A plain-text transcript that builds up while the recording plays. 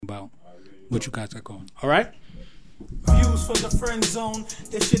about what you guys got going. All right? Views from the friend zone,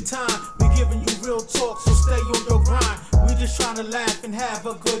 it's your time. We giving you real talk, so stay on your grind. We just trying to laugh and have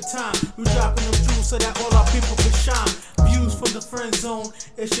a good time. We dropping them jewels so that all our people can shine. Views from the friend zone,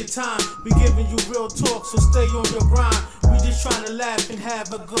 it's your time. We giving you real talk, so stay on your grind. We just trying to laugh and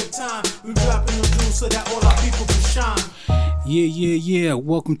have a good time. We dropping them jewels so that all our people can shine. Yeah.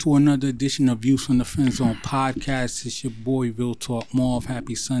 Welcome to another edition of Views from the Friend Zone podcast. It's your boy, Real Talk Marv.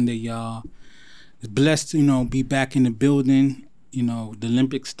 Happy Sunday, y'all. It's blessed to, be back in the building. The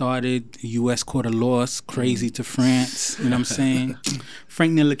Olympics started. The U.S. caught a loss. Crazy to France. You know what I'm saying?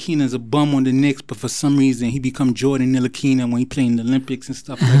 Frank Ntilikina is a bum on the Knicks, but for some reason he become Jordan Ntilikina when he played in the Olympics and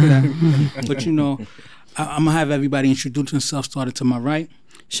stuff like that. But, I'm going to have everybody introduce themselves. Started to my right.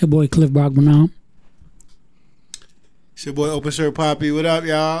 It's your boy, Cliff Brockman. It's your boy, Open Shirt Poppy. What up,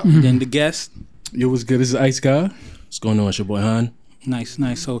 y'all? Then the guest. Yo, what's good? This is Ice Guy. What's going on? It's your boy, Han. Nice.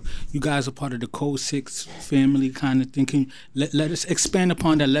 So you guys are part of the Code 6 family kind of thing. Can you let us expand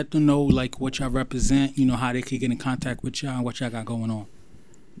upon that? Let them know like what y'all represent, how they can get in contact with y'all and what y'all got going on.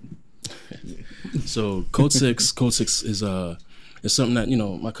 So Code 6 is something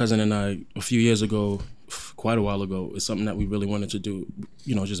that, my cousin and I, a few years ago, quite a while ago, is something that we really wanted to do,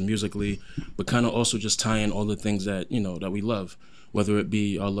 just musically, but kind of also just tie in all the things that, that we love. Whether it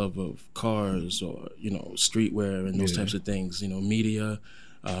be our love of cars or, streetwear and those types of things, media,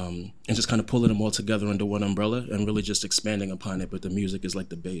 and just kind of pulling them all together under one umbrella and really just expanding upon it. But the music is like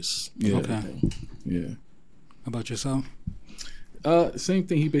the base. Yeah. Okay. Yeah. How about yourself? Same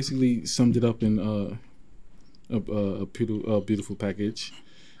thing. He basically summed it up in a beautiful package.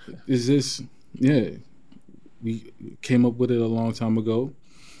 Is this, we came up with it a long time ago,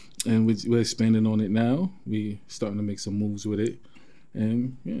 and we're expanding on it now. We starting to make some moves with it.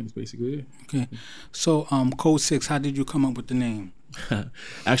 And it's basically it. Okay. So Code 6, how did you come up with the name?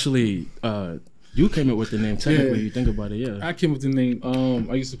 Actually, you came up with the name technically, you think about it, yeah. I came up with the name.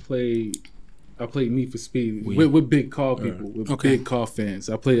 I played Need for Speed. We're big car people. We're big car fans.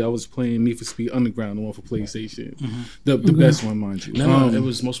 I was playing Need for Speed Underground, the one for PlayStation. Mm-hmm. The best one, mind you. No, it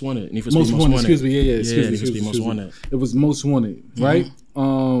was Most Wanted. Need for Speed Most Wanted. Excuse me, excuse me. Need for Speed Most Wanted. It was Most Wanted, right?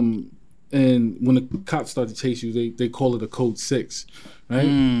 And when the cops start to chase you, they call it a Code 6, right?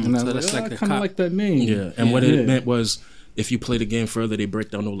 And so that's like I kind of like that name. Yeah, and what it meant was, if you play the game further, they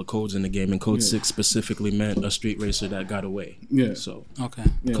break down all the codes in the game, and Code 6 specifically meant a street racer that got away. Yeah. So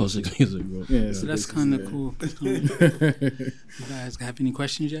Code 6 music, bro. Yeah. So that's kind of cool. You guys have any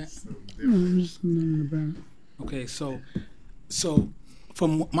questions yet? Okay, so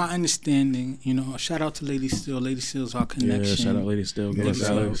from my understanding, shout out to Lady Still. Lady Still's our connection. Yeah, shout out Lady Still.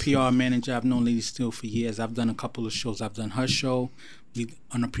 PR manager. I've known Lady Still for years. I've done a couple of shows. I've done her show.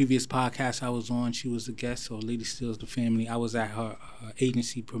 On a previous podcast I was on, she was a guest. So Lady Still's the family. I was at her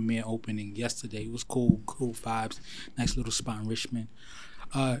agency premiere opening yesterday. It was cool vibes. Nice little spot in Richmond.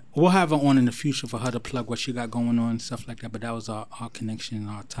 We'll have her on in the future for her to plug what she got going on and stuff like that. But that was our connection and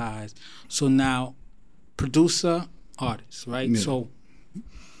our ties. So now, producer, artist, right? Yeah. So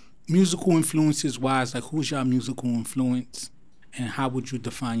musical influences wise, like who's your musical influence and how would you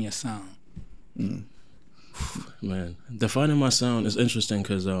define your sound? Man, defining my sound is interesting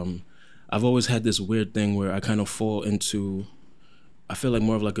because I've always had this weird thing where I kind of fall into, I feel like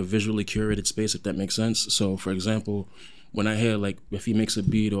more of like a visually curated space, if that makes sense. So for example, when I hear like if he makes a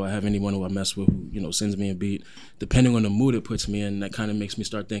beat or I have anyone who I mess with who sends me a beat, depending on the mood it puts me in, that kind of makes me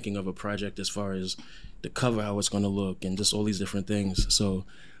start thinking of a project as far as the cover, how it's going to look, and just all these different things. So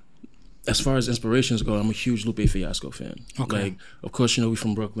as far as inspirations go, I'm a huge Lupe Fiasco fan. Okay. Like, of course, we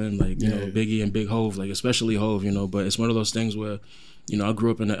from Brooklyn, like, Biggie and Big Hove, like, especially Hove, but it's one of those things where, I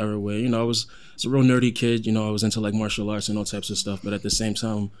grew up in an era where, I was a real nerdy kid, I was into, like, martial arts and all types of stuff, but at the same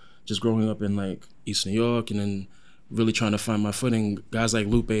time, just growing up in, like, East New York and then really trying to find my footing, guys like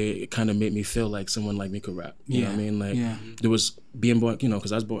Lupe, it kind of made me feel like someone like me could rap. You know what I mean? Like, there was being born,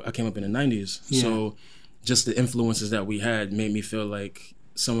 because I came up in the 90s, so just the influences that we had made me feel like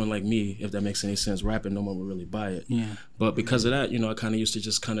someone like me, if that makes any sense, rapping, no one would really buy it. Yeah. But because of that, I kind of used to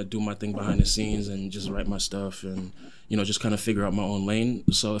just kind of do my thing behind the scenes and just write my stuff and, just kind of figure out my own lane.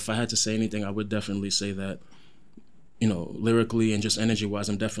 So if I had to say anything, I would definitely say that, lyrically and just energy-wise,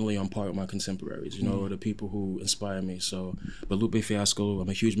 I'm definitely on par with my contemporaries, or the people who inspire me. So, but Lupe Fiasco, I'm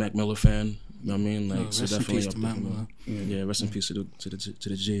a huge Mac Miller fan. You know what I mean? Like, so definitely up there. Yeah, rest in peace to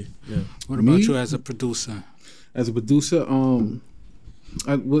the G. Yeah. What about you as a producer? As a producer, in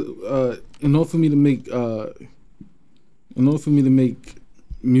order for me to make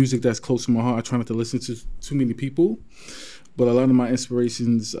music that's close to my heart, I try not to listen to too many people. But a lot of my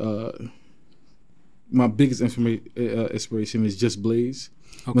inspirations, my biggest inspiration is Just Blaze.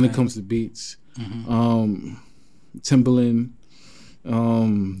 when it comes to beats. Timbaland,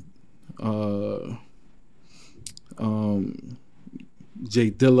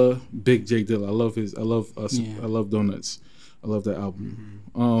 Jay Dilla, Big Jay Dilla. I love Donuts. I love that album.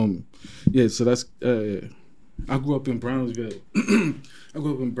 So that's I grew up in Brownsville.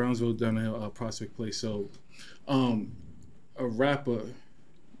 Down there, Prospect Place. So a rapper,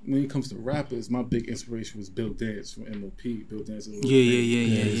 when it comes to rappers, my big inspiration was Bill Dance from MOP. Bill Dance.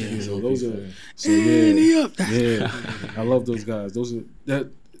 Yeah. So those are. I love those guys. Those are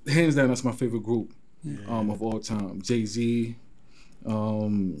hands down. That's my favorite group of all time. Jay-Z.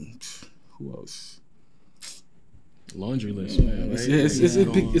 Who else? Laundry list, man. Right? It's a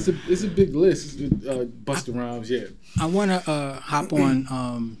big list. Busta Rhymes, I want to hop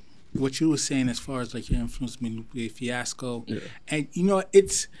on what you were saying as far as like your influence with Lupe Fiasco, and you know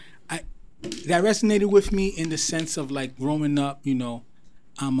that resonated with me in the sense of like growing up. You know,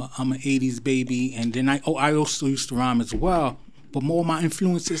 I'm an '80s baby, and then I also used to rhyme as well, but more of my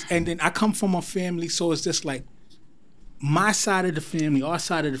influences, and then I come from a family, so it's just like my side of the family, our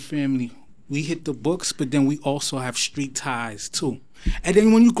side of the family. We hit the books, but then we also have street ties too. And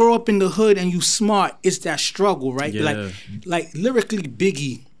then when you grow up in the hood and you smart, it's that struggle, right? Yeah. Like lyrically,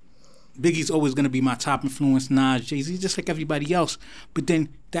 Biggie's always gonna be my top influence. Nas, Jay-Z, just like everybody else. But then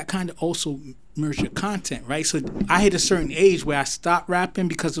that kind of also merged your content, right? So I hit a certain age where I stopped rapping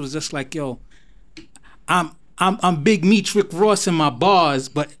because it was just like, yo, I'm Big Meech Rick Ross in my bars,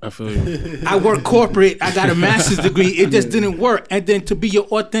 but I feel you. I work corporate. I got a master's degree. It just didn't work. And then to be your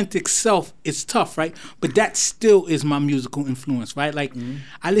authentic self, it's tough, right? But that still is my musical influence, right? Like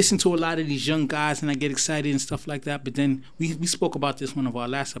I listen to a lot of these young guys and I get excited and stuff like that. But then we spoke about this one of our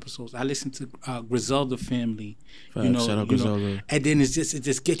last episodes. I listen to Griselda Family, Shout out Griselda. and then it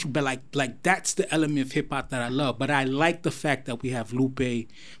just gets you. But like that's the element of hip hop that I love. But I like the fact that we have Lupe.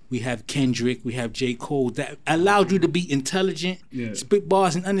 We have Kendrick, we have J. Cole, that allowed you to be intelligent, spit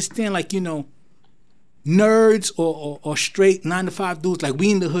bars, and understand, like, you know, nerds or straight 9-to-5 dudes, like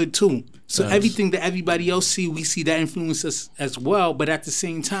we in the hood too. So everything that everybody else see, we see that influence us as well. But at the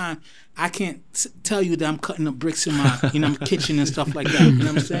same time, I can't tell you that I'm cutting up bricks in my kitchen and stuff like that. You know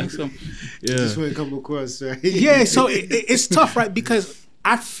what I'm saying? So just want to come across, right? Yeah, so it's tough, right? Because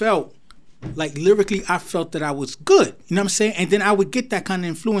I felt like lyrically, I felt that I was good. You know what I'm saying? And then I would get that kind of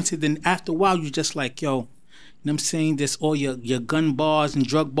influence. And then after a while, you just like, yo, you know what I'm saying? There's all your gun bars and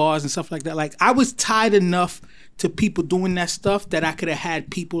drug bars and stuff like that. Like I was tied enough to people doing that stuff that I could have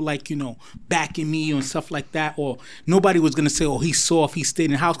had people like, you know, backing me and stuff like that. Or nobody was going to say, oh, he's soft, he stayed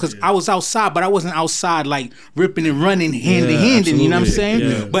in the house. Because I was outside, but I wasn't outside like ripping and running hand in hand. You know what I'm saying?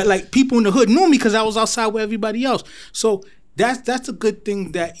 Yeah. But like people in the hood knew me because I was outside with everybody else. So that's a good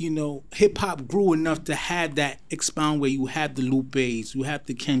thing that, you know, hip hop grew enough to have that expound where you have the Lupes, you have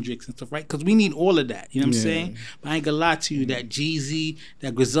the Kendricks and stuff, right? Because we need all of that. You know what I'm saying? But I ain't gonna lie to you, that Jeezy,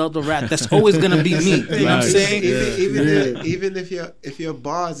 that Griselda rap, that's always gonna be me. You know what I'm saying? Even if your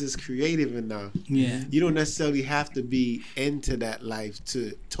bars is creative enough, you don't necessarily have to be into that life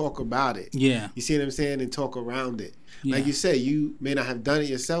to talk about it. Yeah. You see what I'm saying? And talk around it. Yeah. Like you said, you may not have done it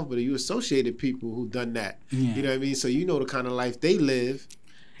yourself, but you associated people who done that. Yeah. You know what I mean? So you know the kind of life they live.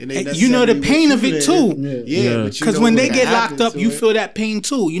 And you know the pain of it too. Yeah. Because when they get locked up, you feel that pain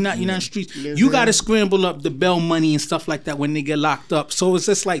too. You're not in the streets. You got to scramble up the bail money and stuff like that when they get locked up. So it's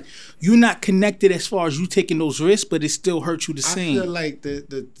just like you're not connected as far as you taking those risks, but it still hurts you the same. I feel like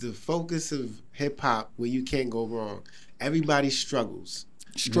the focus of hip hop, where you can't go wrong, everybody struggles.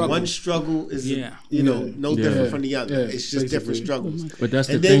 One struggle is no different from the other. It's just different struggles. But that's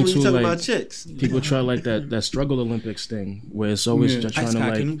the and thing then when too. you talk Like about chicks, people try like that struggle Olympics thing, where it's always just trying to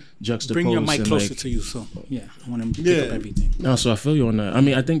like juxtapose. Bring your mic and closer like, to you, so I want to pick up everything. No, so I feel you on that. I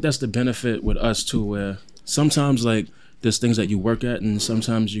mean, I think that's the benefit with us too, where sometimes like there's things that you work at, and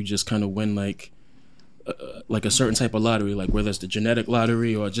sometimes you just kind of win like a certain type of lottery, like whether it's the genetic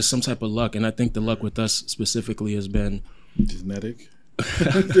lottery or just some type of luck. And I think the luck with us specifically has been genetic.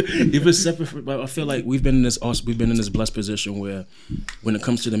 Even separate from, but I feel like we've been in this blessed position where when it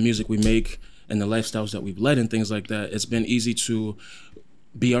comes to the music we make and the lifestyles that we've led and things like that, it's been easy to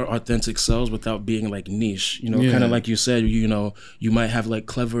be our authentic selves without being like niche, you know, kind of like you said, you know, you might have like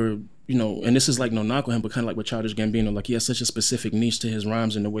clever, you know, and this is like no knock on him, but kind of like with Childish Gambino, like he has such a specific niche to his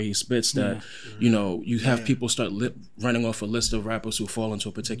rhymes and the way he spits that, you know, you have people start running off a list of rappers who fall into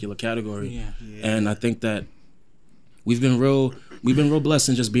a particular category. And I think that we've been real blessed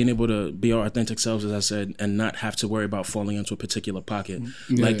in just being able to be our authentic selves, as I said, and not have to worry about falling into a particular pocket.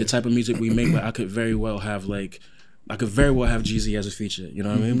 Like the type of music we make, but I could very well have like I could very well have Jeezy as a feature, you know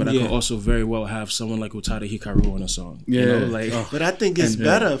what I mean? But I could also very well have someone like Utada Hikaru on a song. Yeah. You know? Like, but I think it's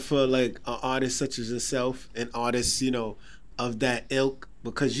better for like an artist such as yourself and artists, you know, of that ilk,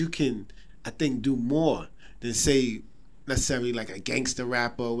 because you can, I think, do more than say necessarily like a gangster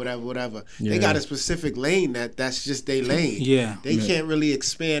rapper or whatever. They got a specific lane that's just their lane. Yeah. They can't really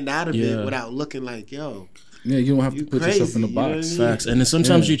expand out of it without looking like, yo. Yeah, you don't have to put yourself in the box. Facts. And then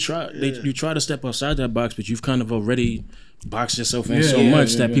sometimes you try to step outside that box, but you've kind of already boxed yourself in so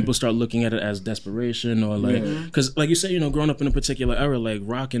much that people start looking at it as desperation, or like, because like you said, you know, growing up in a particular era, like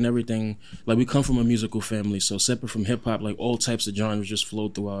rock and everything, like we come from a musical family, so separate from hip hop, like all types of genres just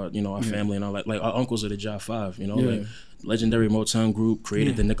flowed through our, you know, our family and all that. Like our uncles are the Jive 5, you know, like legendary Motown group,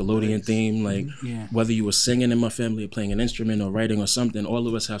 created the Nickelodeon theme. Like whether you were singing in my family or playing an instrument or writing or something, all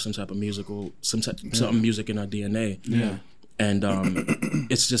of us have some type of musical, something music in our DNA. Yeah. And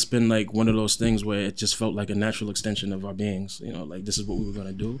it's just been like one of those things where it just felt like a natural extension of our beings. You know, like this is what we were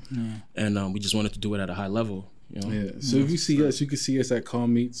gonna do, and we just wanted to do it at a high level. You know? Yeah. So if you see us, you can see us at Car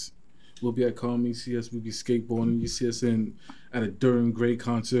Meets. We'll be at Car Meets. See us. We'll be skateboarding. You see us at a Durham Gray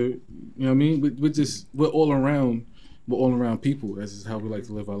concert. You know what I mean? We're all around. We're all around people. That's just how we like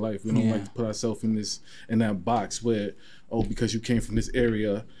to live our life. We don't like to put ourselves in that box where, because you came from this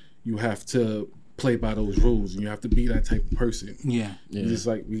area, you have to play by those rules and you have to be that type of person. Yeah. Just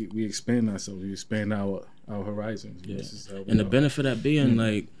like we expand ourselves, we expand our horizons. Yeah. And the benefit of that being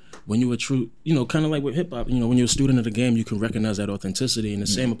like when you were true, you know, kind of like with hip hop, you know, when you're a student of the game, you can recognize that authenticity, and the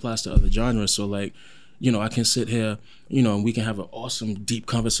same applies to other genres. So like, you know, I can sit here, you know, and we can have an awesome, deep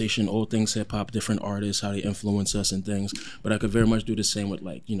conversation, all things hip-hop, different artists, how they influence us and things. But I could very much do the same with,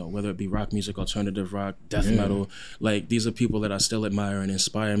 like, you know, whether it be rock music, alternative rock, death metal. Like, these are people that I still admire and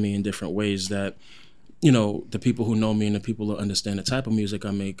inspire me in different ways that, you know, the people who know me and the people who understand the type of music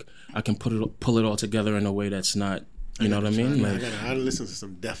I make, I can pull it all together in a way that's not, you know what I mean? Like, I gotta listen to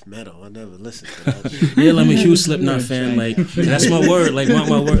some death metal. I never listened to that. Yeah, I'm a huge Slipknot fan. Like, that's my word. Like,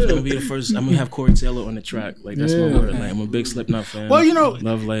 my word's gonna be the first. I'm gonna have Corey Taylor on the track. Like, that's my word. Like, I'm a big Slipknot fan. Well, you know,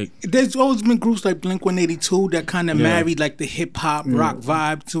 love like. There's always been groups like Blink-182 that kind of married like the hip hop rock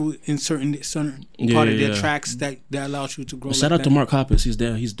vibe to in certain part of their tracks that allows you to grow. Well, shout out to Mark Hoppus. He's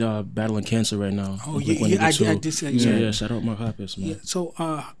there. He's battling cancer right now. Oh yeah, I did say yeah. Shout out Mark Hoppus, man. Yeah. So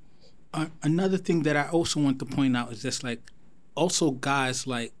another thing that I also want to point out is just like. Also, guys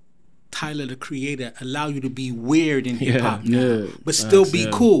like Tyler the Creator allow you to be weird in hip hop now, but still be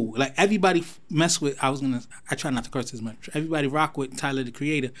cool. Like everybody mess with. I try not to curse as much. Everybody rock with Tyler the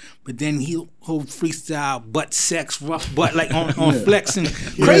Creator, but then he'll freestyle butt sex, rough butt like on flex and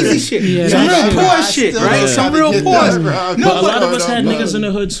crazy shit. Some real poor shit, right? Some real poor. But a lot of us had niggas in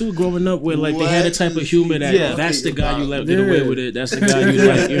the hood too, growing up where like they had a type of humor that that's the guy you let get away with it. That's the guy you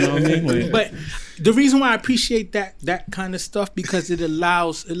like. You know what I mean? But the reason why I appreciate that kind of stuff because it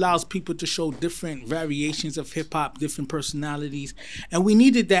allows people to show different variations of hip hop, different personalities, and we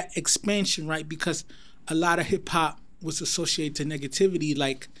needed that expansion, right? Because a lot of hip hop was associated to negativity.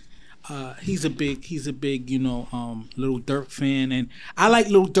 Like he's a big Lil Durk fan, and I like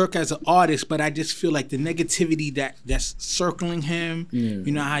Lil Durk as an artist, but I just feel like the negativity that's circling him.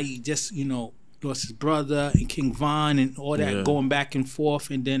 You know how he just lost his brother and King Von and all that going back and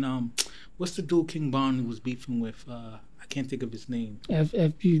forth, and then what's the dude King Von was beefing with? I can't think of his name.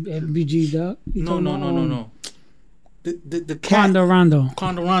 FBG Duck? No. The cat,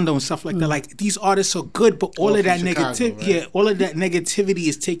 Quando Rondo and stuff like that. Like these artists are good, but all of that negativity, all of that negativity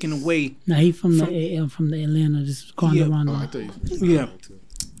is taken away. Now he from the Atlanta. This is Quando Rondo.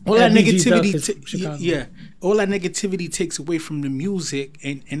 All that negativity, all that negativity takes away from the music,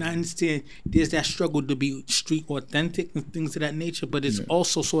 and I understand there's that struggle to be street authentic and things of that nature, but it's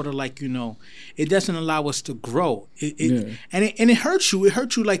also sort of like it doesn't allow us to grow. And it hurts you. It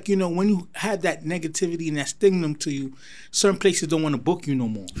hurts you like when you have that negativity and that stigma to you. Certain places don't want to book you no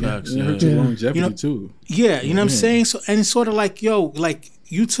more. Facts. It hurts your longevity too. Yeah, you know what I'm saying. So and it's sort of like like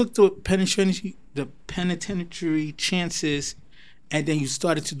you took the penitentiary chances. And then you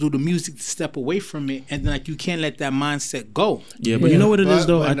started to do the music to step away from it, and then you can't let that mindset go. Yeah, but you know what it is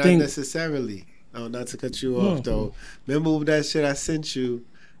though. But I think not necessarily. Not to cut you off though. Remember that shit I sent you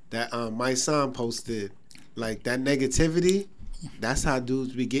that my son posted, like that negativity. That's how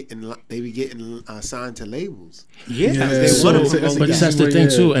dudes be getting signed to labels. Yeah, but that's the thing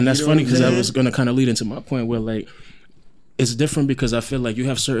too, and that's funny because I was gonna kind of lead into my point where like. It's different because I feel like you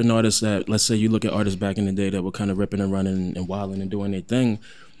have certain artists that, let's say you look at artists back in the day that were kind of ripping and running and wilding and doing their thing.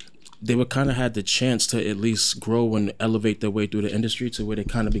 they were kind of had the chance to at least grow and elevate their way through the industry to where they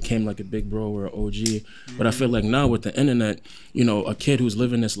kind of became like a big bro or an OG. But I feel like now with the internet, you know, a kid who's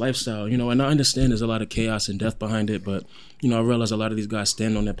living this lifestyle, you know, and I understand there's a lot of chaos and death behind it, but, you know, I realize a lot of these guys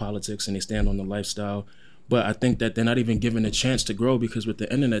stand on their politics and they stand on the lifestyle. But I think that they're not even given a chance to grow, because with the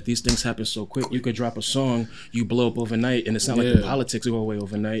internet, these things happen so quick. You could drop a song, you blow up overnight, and it's not like the politics go away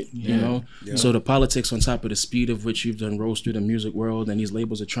overnight, you know? Yeah. So the politics on top of the speed of which you've done rose through the music world, and these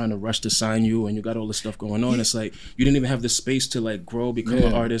labels are trying to rush to sign you, and you got all this stuff going on. It's like you didn't even have the space to like grow, become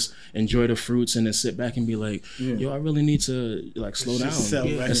an artist, enjoy the fruits, and then sit back and be like, yo, I really need to like slow down.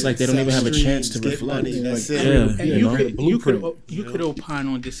 It's like they don't even have a chance to reflect. That's it. And you could opine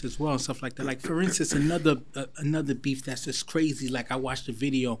on this as well and stuff like that. Like, for instance, another beef that's just crazy. Like, I watched a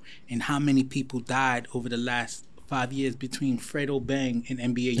video and how many people died over the last 5 years between Fredo Bang and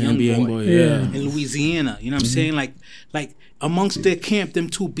NBA Youngboy in Louisiana. You know what I'm saying? Like amongst their camp, them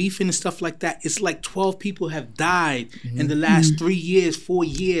two beefing and stuff like that. It's like 12 people have died in the last 3 years, 4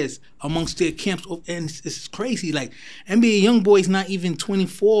 years amongst their camps, and it's crazy. Like, NBA Youngboy's not even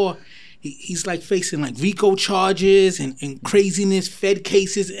 24. He's like facing like RICO charges and craziness, Fed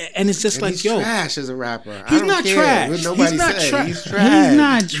cases, and it's just like, he's yo, trash as a rapper. He's not trash. He's not trash. He's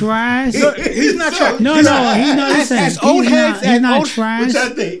not trash. He's not trash. No, he's not. Listen, as old heads, he's not trash. Which I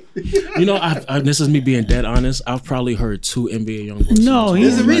think. You know, this is me being dead honest. I've probably heard 2 NBA Youngboy. No,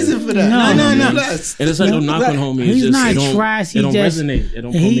 there's a reason for that. No. And it's like no knock on homie. He's just, not it don't, trash. It don't resonate. It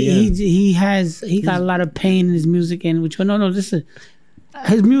don't pull me in. He got a lot of pain in his music, and which no, listen.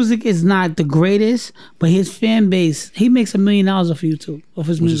 His music is not the greatest, but his fan base, he makes $1 million off YouTube of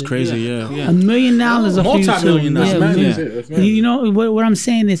his music. Which is crazy, yeah. $1 million off multi-million YouTube. Yeah. You know what I'm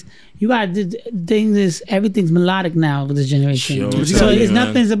saying is, you got things is everything's melodic now with this generation. So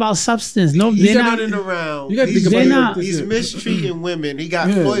nothing's about substance. No, he's running around. You got to think about it. He's mistreating women. He got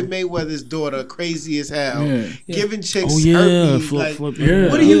Floyd Mayweather's daughter crazy as hell, giving chicks herpes. Like, what do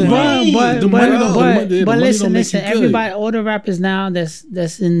you mean? But listen. Everybody, all the rappers now that's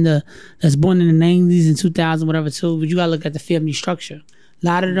born in the 90s and 2000, whatever too. But you gotta look at the family structure. A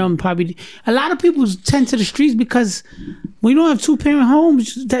lot of them a lot of people tend to the streets because when you don't have 2-parent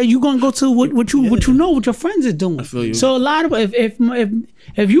homes, that you gonna go to what you know what your friends are doing. I feel you. So a lot of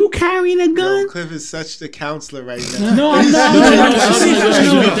if you carrying a gun, Cliff is such the counselor right now. No, I'm not.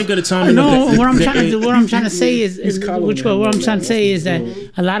 What I'm trying to say is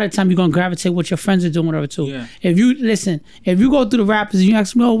that a lot of time you're gonna gravitate what your friends are doing, whatever too. Yeah. If you go through the rappers and you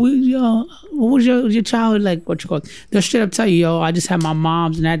ask me, what was your childhood like? What you call it? They'll straight up tell you, I just had my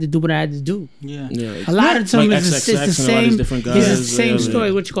moms and I had to do what I had to do. Yeah. A lot of times like it's the same. It's the same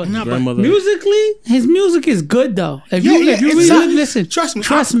story. What you call it? No, but musically, his music is good though. If you really listen, trust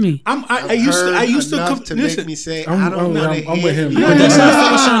me. I used to make me say I don't know. I'm with him. Young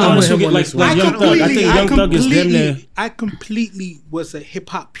Thug is damn near. I completely was a hip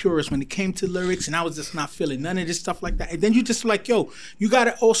hop purist when it came to lyrics, and I was just not feeling none of this stuff like that. And then you just like, yo, you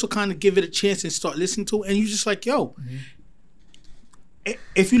gotta also kind of give it a chance and start listening to it. And you just like, yo,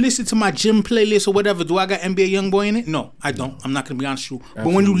 if you listen to my gym playlist or whatever, do I got NBA Youngboy in it? No, I don't. I'm not gonna be honest with you. But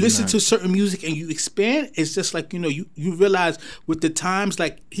when you listen to certain music and you expand, it's just like, you realize with the times,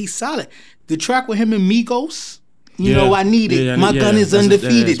 like, he's solid. The track with him and Migos, you know, I need it. My gun is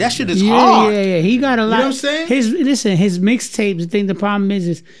undefeated. That shit is hard. Yeah. He got a lot. You know what I'm saying? His mixtapes. The problem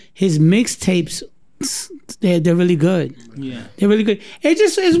is his mixtapes. They're really good. Yeah, they're really good. It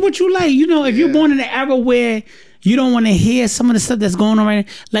just is what you like. You know, if you're born in an era where you don't want to hear some of the stuff that's going on right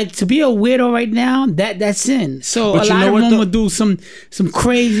now. Like, to be a weirdo right now, that's sin. So but a lot of them will do some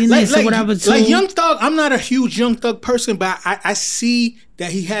craziness or whatever. Like Young Thug, I'm not a huge Young Thug person, but I see that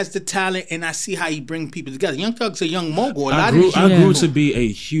he has the talent, and I see how he brings people together. Young Thug's a young mogul. I grew to be a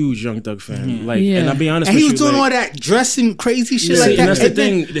huge Young Thug fan. And I'll be honest with you. And he was doing all that dressing crazy shit like that. And that's the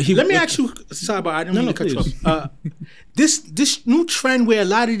thing. Let me ask you, sorry, but I didn't mean to cut you off. This new trend where a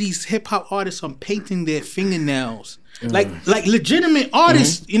lot of these hip hop artists are painting their fingernails. Like legitimate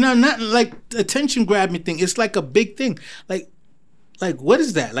artists, not like attention grabbing thing. It's like a big thing. Like what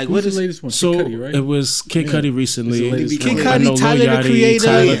is that? Like, what is the latest one? So Kid Cudi, right? It was Kid Cudi recently. Kid Cudi, Tyler the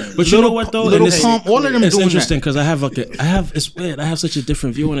Creator, but you know what though? Little Pump, all of them. It's doing interesting because it's weird. I have such a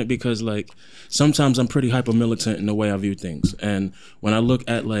different view on it because like sometimes I'm pretty hyper militant in the way I view things, and when I look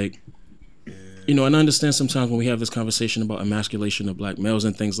at like. And I understand sometimes when we have this conversation about emasculation of black males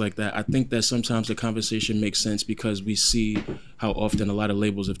and things like that, I think that sometimes the conversation makes sense because we see how often a lot of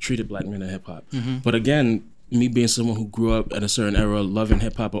labels have treated black men in hip hop. Mm-hmm. But again, me being someone who grew up at a certain era, loving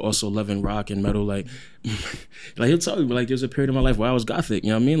hip hop, but also loving rock and metal, like he'll tell me, like, there's a period of my life where I was gothic, you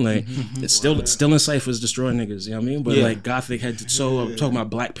know what I mean? Like, it's still in Cyphers destroying niggas, you know what I mean? But like gothic had I'm talking about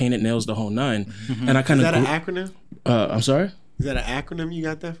black painted nails, the whole nine. And I kind of. Is that an acronym? I'm sorry? Is that an acronym you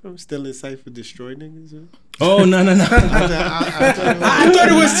got that from? Still in Cypher, destroy niggas? Huh? Oh, no. I thought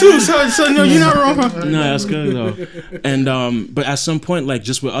it was too. So no, you're not wrong. No, that's good though. And but at some point, like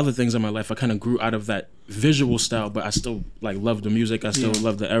just with other things in my life, I kind of grew out of that visual style, but I still like love the music. I still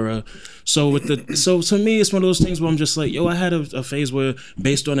love the era. So so to me, it's one of those things where I'm just like, yo, I had a phase where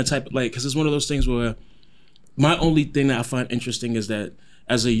based on the type of, like, because it's one of those things where my only thing that I find interesting is that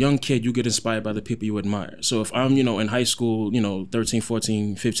as a young kid, you get inspired by the people you admire. So if I'm, in high school, 13,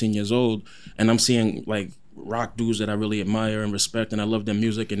 14, 15 years old, and I'm seeing like rock dudes that I really admire and respect, and I love their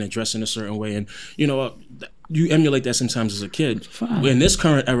music and they dress in a certain way, and you emulate that sometimes as a kid. Fine. In this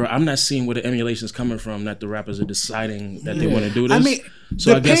current era, I'm not seeing where the emulation is coming from, that the rappers are deciding that they want to do this. I mean,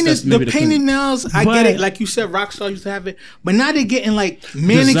 so the painted nails, I get it. Like you said, Rockstar used to have it, but now they're getting like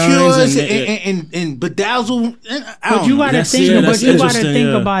manicures and bedazzled. But you gotta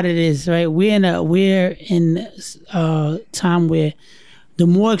think about it is, right? We're in a time where the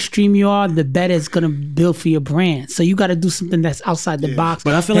more extreme you are, the better it's gonna build for your brand. So you got to do something that's outside the box.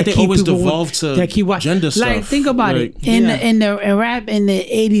 But I feel like they always devolve to gender stuff. Like, think about it. In the rap in the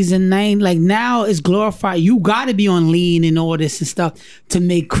 80s and 90s, like now it's glorified. You got to be on lean and all this and stuff to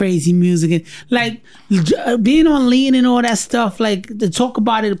make crazy music. And like being on lean and all that stuff, like to talk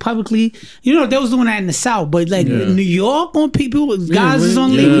about it publicly. They was doing that in the South, but like New York, on people, guys is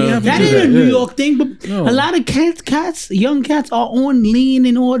on lean. That ain't a New York thing, but a lot of young cats are on lean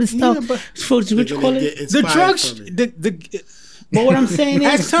and all this stuff. Yeah, but what you call it? The drugs. But what I'm saying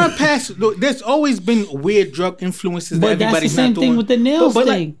is, as time passes, there's always been weird drug influences. But that's the same thing with the nails thing.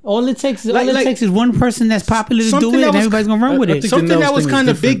 Like, all it takes is one person that's popular to do it, and everybody's gonna run with it. Something that was kind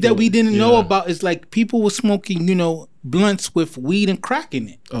of big that we didn't know about is like people were smoking, blunts with weed and crack in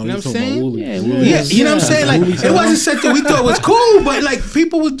it. You know what I'm saying? Yeah, you know what I'm saying? Like it wasn't something we thought was cool, but like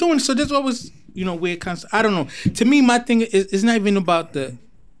people was doing it. So there's always weird concept. I don't know. To me, my thing is not even about the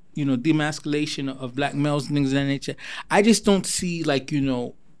demasculation of black males and things of that nature. I just don't see like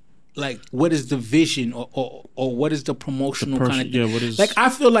what is the vision or what is the promotional kind of thing. Yeah, what is, like I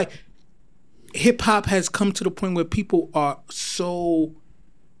feel like hip hop has come to the point where people are so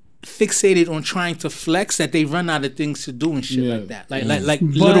fixated on trying to flex that they run out of things to do and shit like that. Like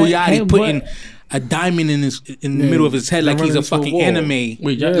Lil Yachty putting a diamond in the middle of his head like he's a fucking anime.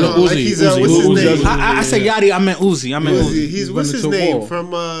 Wait, Uzi. I say Yachty, I meant Uzi. What's his name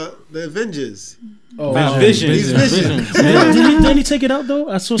from the Avengers? Vision. He's Vision. Didn't he take it out though?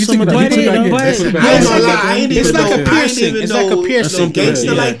 I saw some of that. It's like a piercing. It's like a piercing.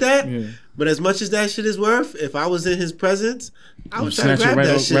 Gangster like that. But as much as that shit is worth, if I was in his presence, I would try to grab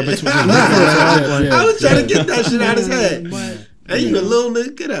that shit. I would try to get that shit out of his head. Hey, you a little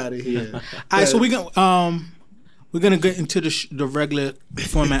nigga, get out of here. All right, so we're gonna get into the regular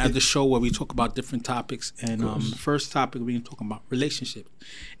format of the show where we talk about different topics. And the first topic we're gonna talk about relationships.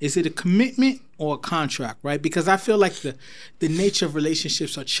 Is it a commitment or a contract? Right? Because I feel like the nature of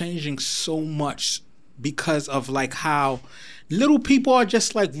relationships are changing so much because of like how little people are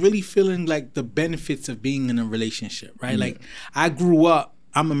just like really feeling like the benefits of being in a relationship. Right? Like I grew up.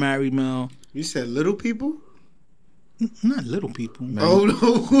 I'm a married male. You said little people? Not little people. Man. Oh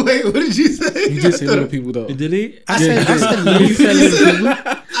no! Wait, what did you say? You did say little people though. Did he? I said little people.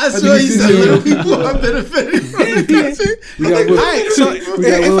 I swear you said little people. I'm benefiting from it. All right, so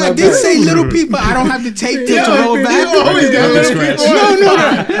if I did say little people, I don't have to take this to roll back. You always got little people. No.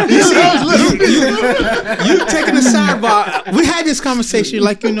 You taking a sidebar. We had this conversation,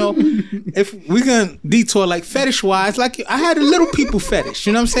 like if we're gonna detour like fetish wise, like I had a little people fetish.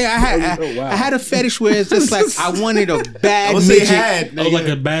 You know what I'm saying? I had a fetish where it's just like I wanted a bad midget. Like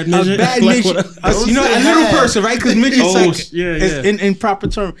a bad midget? A bad midget. A little person, right? Because midget's in proper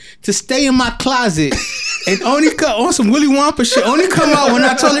term. To stay in my closet and only on some Willy Wonka shit, only come out when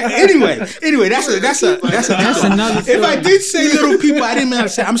I told it. Anyway, that's another story. If I did say little people, I didn't mean to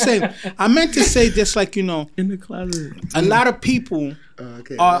say. I meant to say just like, in the closet. A lot of people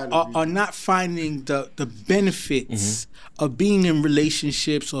are not finding the benefits of being in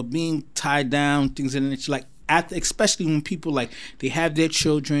relationships or being tied down, things and it's like, especially when people like they have their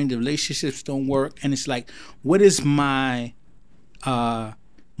children, the relationships don't work, and it's like, what is my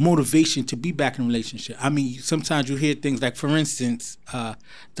motivation to be back in a relationship. I mean, sometimes you hear things like, for instance,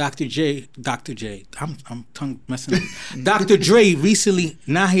 Dr. J, I'm tongue messing up. Dr. Dre recently,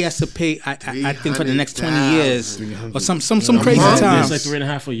 now he has to pay, I think for the next 20 years or some crazy time. It's like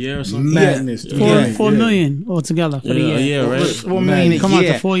 3.5 a year or something. Madness. Yeah. $4 million altogether for the year. Yeah, right. $4 million Come out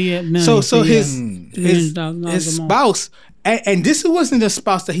to 4 million. So his spouse, and this wasn't the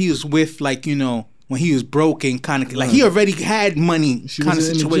spouse that he was with, like, you know, when he was broke and kind of like he already had money kind of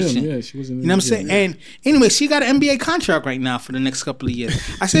situation. Yeah, she was in the you know what I'm saying? Yeah. And anyway, she got an NBA contract right now for the next couple of years.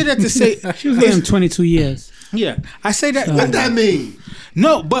 I say that to say she was getting 22 years. Yeah, I say that. What that mean?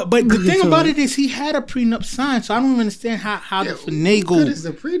 No, but the thing about it is he had a prenup signed, so I don't understand how the finagle. What is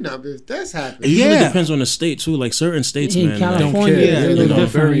the prenup if that's happening? It usually depends on the state too. Like certain states, man, California is a little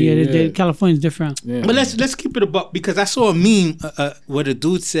different. California's different. Yeah. But let's keep it a buck because I saw a meme where the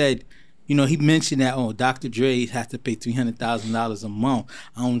dude said, you know, he mentioned that Dr. Dre has to pay $300,000 a month.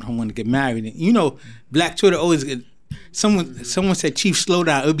 I don't want to get married. And, you know, Black Twitter always get. Someone said, Chief, slow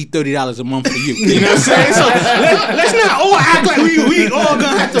down. It'll be $30 a month for you. You know what I'm saying? So let's not all act like we all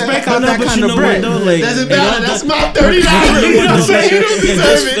gonna have to break out that kind of bread. Doesn't matter. That's my $30. You know what I'm saying? You don't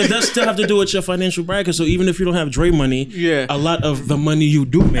deserve it. But that still have to do with your financial bracket. So even if you don't have Dre money, a lot of the money you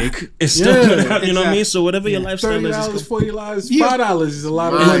do make is still gonna have. You know what I mean? So whatever your lifestyle is, $30, $40, $5 is a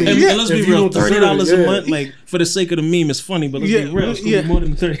lot of money. And let's be real, $30 a month, like for the sake of the meme, is funny. But let's be real, it's gonna be more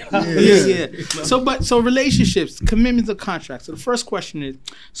than $30. So relationships. Commitments of contracts. So the first question is: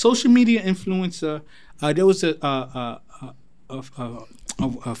 social media influencer. There was a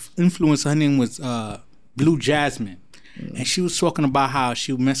influencer. Her name was Blue Jasmine, and she was talking about how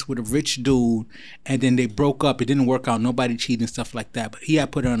she messed with a rich dude, and then they broke up. It didn't work out. Nobody cheated and stuff like that. But he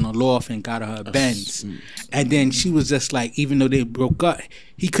had put her in a loft and got her a Benz, and then she was just like, even though they broke up,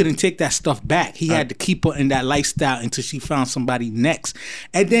 he couldn't take that stuff back. He had to keep her in that lifestyle until she found somebody next.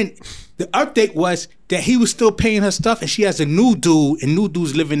 And then the update was that he was still paying her stuff, and she has a new dude, and new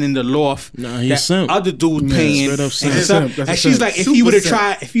dude's living in the loft. Nah, he's simp. Other dude paying, and she's like, if he would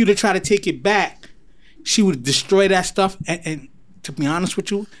have tried to take it back, she would destroy that stuff. And to be honest with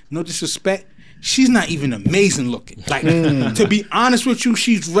you, no disrespect, she's not even amazing looking. Like, to be honest with you,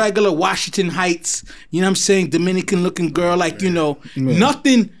 she's regular Washington Heights, you know what I'm saying, Dominican looking girl, like, you know,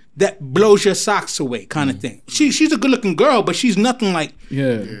 nothing that blows your socks away kind of thing. She's a good looking girl, but she's nothing like,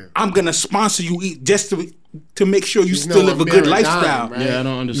 I'm going to sponsor you just to make sure you still live a good lifestyle. Right? Yeah, I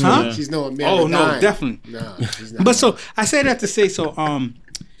don't understand. Huh? She's no American. Oh, no, definitely. No, she's not. But so, I say that to say, so,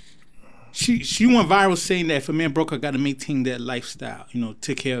 she went viral saying that if a man broke her, got to maintain their lifestyle, you know,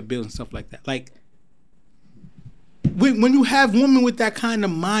 take care of bills and stuff like that. Like, when you have women with that kind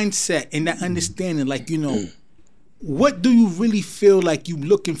of mindset and that understanding, like, you know, what do you really feel like you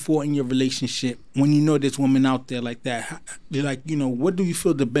looking for in your relationship when you know there's women out there like that? Like, you know, what do you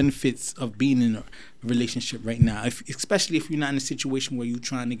feel the benefits of being in a relationship right now? Especially if you're not in a situation where you're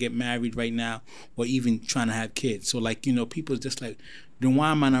trying to get married right now or even trying to have kids. So, like, you know, people's just like, then why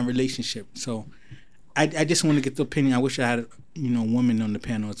am I in a relationship? So I just want to get the opinion. I wish I had, you know, women on the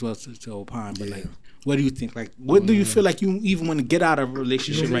panel as well to opine. But, like, what do you think? Like, what do you feel like you even want to get out of a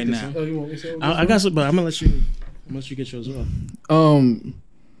relationship right now? I got some, but I'm going to let you... Unless you get yours off.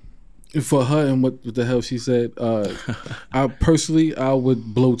 For her and what the hell she said, I would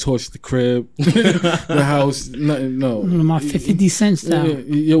blowtorch the crib, the house. No. My 50 cents now.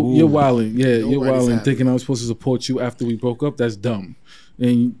 You're wilding. Yeah, you're wilding. Thinking I was supposed to support you after we broke up. That's dumb.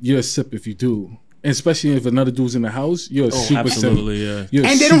 And you're a sip if you do. And especially if another dude's in the house, you're a super absolutely, simp. Yeah.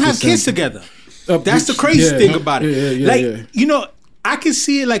 And they don't have kids together. That's the crazy thing about it. You know, I can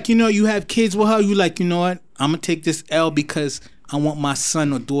see it like, you know, you have kids with her. You like, you know what? I'm going to take this L because I want my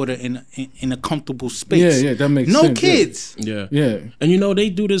son or daughter in a comfortable space. Yeah, that makes sense. No kids. Yeah. And, you know,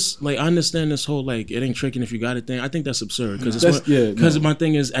 they do this, like, I understand this whole, like, it ain't tricking if you got it thing. I think that's absurd. Because my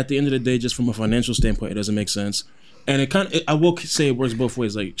thing is, at the end of the day, just from a financial standpoint, it doesn't make sense. And it kind of, I will say it works both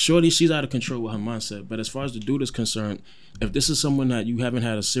ways. Like, shorty, she's out of control with her mindset. But as far as the dude is concerned, if this is someone that you haven't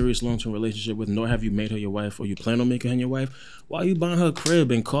had a serious long-term relationship with, nor have you made her your wife or you plan on making her your wife, why are you buying her a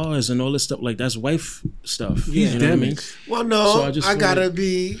crib and cars and all this stuff? Like, that's wife stuff. Yeah, you know what I mean? Well, no, so I gotta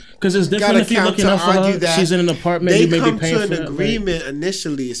be... Because it's different if you're looking out for her. She's in an apartment, you may be paying for They come to an agreement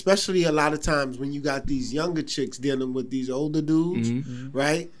initially, especially a lot of times when you got these younger chicks dealing with these older dudes,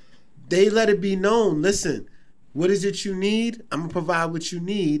 right? They let it be known, listen, what is it you need? I'm going to provide what you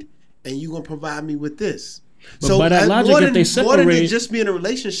need, and you're going to provide me with this. But so by that logic, if they separate, more than just being a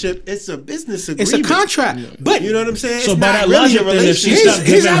relationship, it's a business agreement. It's a contract. Yeah. But you know what I'm saying? So it's by that logic, then if she stopped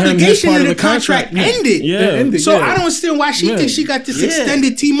his giving obligation him his part in the of the contract ended. Yeah. Ended. So I don't understand why she thinks she got this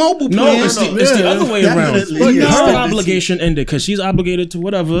extended T-Mobile plan. No, it's the other way around. But her obligation ended because she's obligated to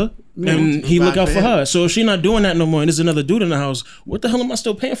whatever. And he look out for her. So if she's not doing that no more, and there's another dude in the house, what the hell am I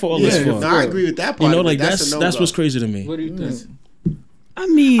still paying for all this for? No, I agree with that part. You know, like that's what's crazy to me. What do you think? I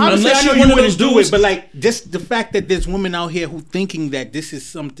mean, unless you're one of those dudes, but like just the fact that there's women out here who thinking that this is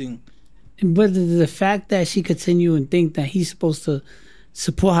something. But the fact that she continue and think that he's supposed to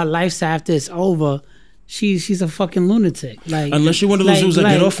support her lifestyle after it's over, she's a fucking lunatic. Like unless you're one of those dudes that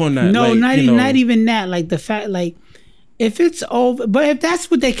get off on that. No, like, not even that. Like the fact, like if it's over, but if that's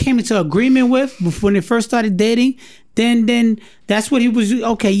what they came into agreement with when they first started dating. Then that's what he was.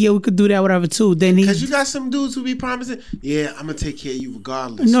 Okay, yeah, we could do that, whatever, too. Then because you got some dudes who be promising, yeah, I'm gonna take care of you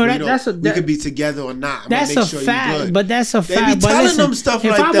regardless. No, we could be together or not. That's a fact, but that's a fact. They be telling them stuff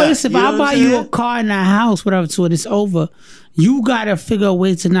like that. Listen, if I buy you a car and a house, whatever, too, and it's over, you gotta figure a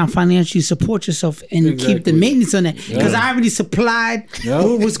way to now financially support yourself and keep the maintenance on that. Because I already supplied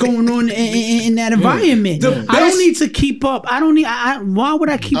what's going on in that environment. I don't need to keep up. I don't need. Why would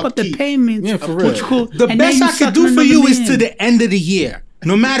I keep up the payments? Yeah, for real. The best I could do for you is to the end of the year.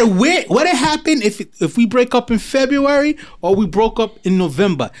 No matter what it happened, if we break up in February or we broke up in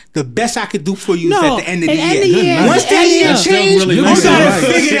November, the best I could do for you is at the end of the year. Once that year changes, you gotta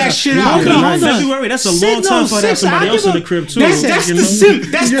figure that shit out. February, that's a long time for that somebody else in the crib too. That's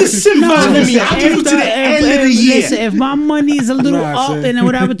the sim vibe of me. I'll give you to the end of the year. Listen, if my money is a little up and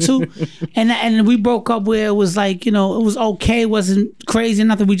whatever too, and we broke up where it was like, it was okay, wasn't crazy,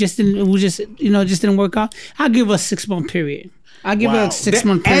 nothing. We just didn't work out. I'll give a 6-month period. I'll give it a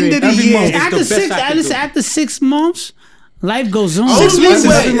 6-month period. End of the year. After 6 months, life goes on. 6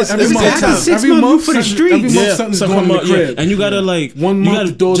 months. Every month for the streets. Every month something's going in the crib. And you gotta like 1 month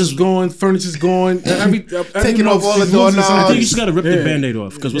the doors is going, furniture's going, taking off all the doorknobs. I think you just gotta rip the Band-Aid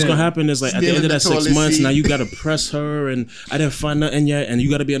off because what's gonna happen is like at the end of that 6 months, now you gotta press her, and I didn't find nothing yet, and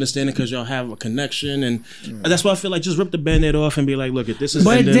you gotta be understanding because y'all have a connection, and that's why I feel like just rip the Band-Aid off and be like, look, this is.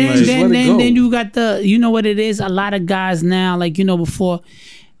 But then you got you know what it is. A lot of guys now, like before.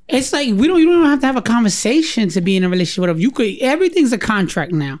 It's like you don't have to have a conversation to be in a relationship with them. Everything's a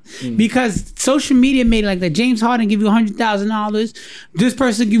contract now because social media made it like that. James Harden give you $100,000. This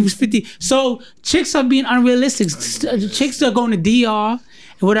person gives $50,000. So chicks are being unrealistic. Chicks are going to DR.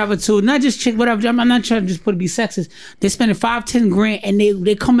 Whatever too, not just chick, whatever. I'm not trying to just be sexist. They're spending $5-10 grand, and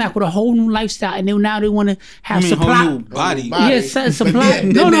they come back with a whole new lifestyle, and now they want to have supply. Whole new body. Yes, supply.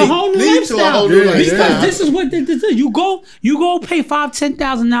 No, whole new lifestyle. Because this is what this is. You go pay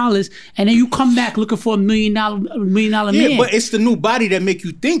 $5,000-$10,000, and then you come back looking for $1 million man. Yeah, but it's the new body that make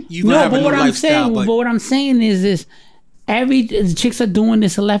you think you gonna have a new lifestyle. But what I'm saying is this: the chicks are doing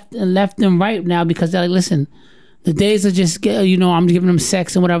this left and right now because they're like, listen. The days are just, I'm giving him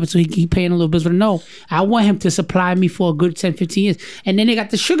sex and whatever, so he keep paying a little bit. But no, I want him to supply me for a good 10, 15 years. And then they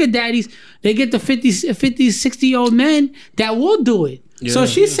got the sugar daddies. They get the 50, 60-year-old men that will do it. Yeah. So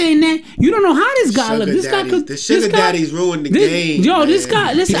she's saying that you don't know how this guy looks. The sugar daddies ruined the game. Yo, this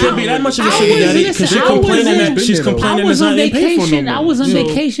guy, listen. He can't be that much of a sugar daddy because she's complaining I was on vacation. I was on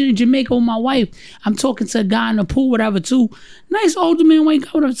vacation in Jamaica with my wife. I'm talking to a guy in the pool, whatever, too. Nice older man, white guy,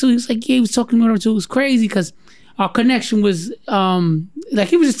 whatever, too. He's like, yeah, he was talking to me, whatever, too. It was crazy because our connection was like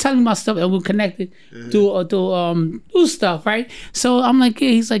he was just telling me about stuff and we're connected through stuff, right? So I'm like, yeah,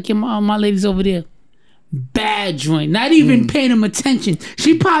 he's like, yeah, my lady's over there. Bad joint, not even paying him attention.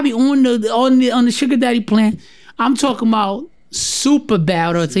 She probably on the sugar daddy plan. I'm talking about super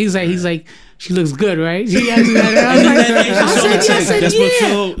bad. So he's like, she looks good, right? I said,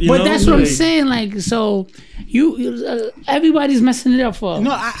 yeah. But that's what I'm saying. Like, so everybody's messing it up for.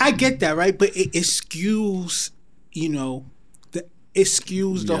 No, I get that, right? But it skews,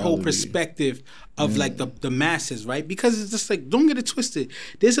 the whole perspective of like the masses, right? Because it's just like, don't get it twisted.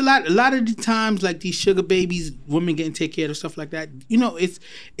 There's a lot of the times like these sugar babies, women getting taken care of, stuff like that.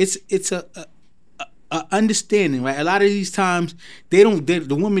 It's a understanding, right? A lot of these times the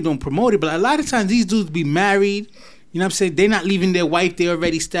women don't promote it, but a lot of times these dudes be married. You know what I'm saying? They're not leaving their wife. They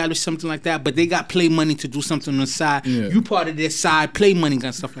already established something like that, but they got play money to do something on the side. Yeah. You part of their side play money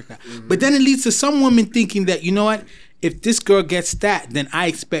and stuff like that. Mm-hmm. But then it leads to some women thinking that, you know what? If this girl gets that, then I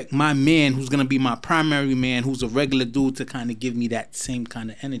expect my man, who's going to be my primary man, who's a regular dude, to kind of give me that same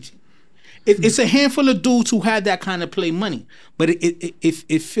kind of energy. It's a handful of dudes who have that kind of play money, but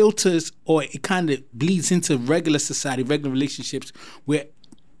it filters or it kind of bleeds into regular society, regular relationships, where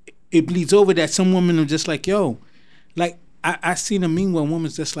it bleeds over that some women are just like, yo, like I seen a meme where a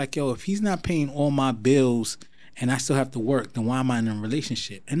woman's just like, yo, if he's not paying all my bills and I still have to work, then why am I in a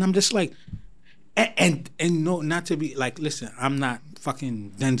relationship? And I'm just like, and no, not to be like, listen, I'm not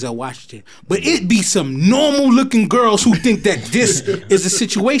fucking Denzel Washington, but it be some normal looking girls who think that this is a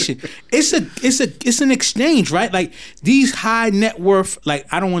situation. It's an exchange, right? Like these high net worth, like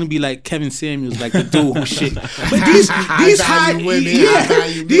I don't want to be like Kevin Samuels, like the dude who shit, but these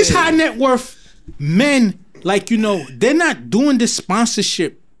high net worth men, like, you know, they're not doing this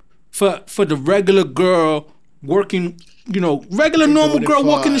sponsorship for the regular girl working. You know, regular normal girl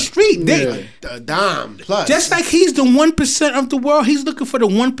walking the street. They a dime plus. Just like he's the 1% of the world, he's looking for the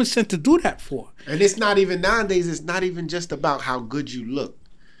 1% to do that for. And it's not even nowadays. It's not even just about how good you look.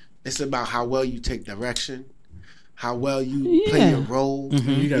 It's about how well you take direction, how well you play your role. Mm-hmm.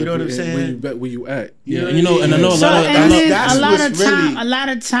 You know what I'm saying? Where you at? Yeah, and I know a lot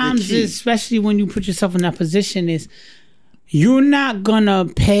of times, especially when you put yourself in that position, is you're not gonna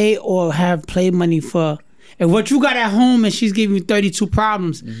pay or have play money for. And what you got at home, and she's giving you 32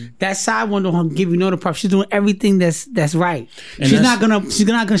 problems. That side one don't give you no problems. She's doing everything that's right. And she's not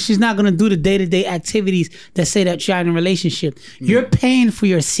gonna do the day-to-day activities that say that you're in a relationship. You're paying for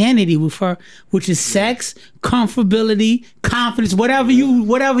your sanity with her, which is sex, comfortability, confidence, whatever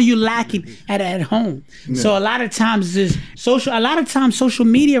you lacking at home. So a lot of times social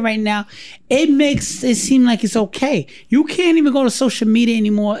media right now, it makes it seem like it's okay. You can't even go to social media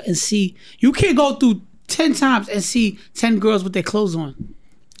anymore and see. You can't go through 10 times and see 10 girls with their clothes on.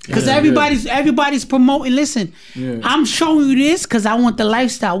 Because everybody's promoting. Listen, I'm showing you this because I want the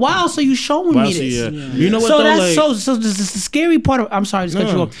lifestyle. Why else are you showing me this? You know what? So though, that's like, so the scary part of. I'm sorry to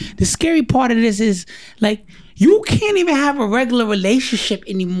cut you off. The scary part of this is like you can't even have a regular relationship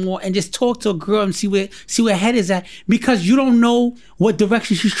anymore and just talk to a girl and see where her head is at because you don't know what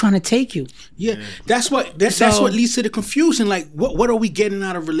direction she's trying to take you. Yeah, that's what leads to the confusion. Like, what are we getting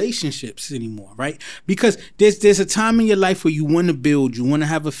out of relationships anymore, right? Because there's a time in your life where you want to build, you want to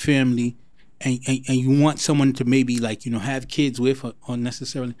have a family, and you want someone to maybe, like, you know, have kids with or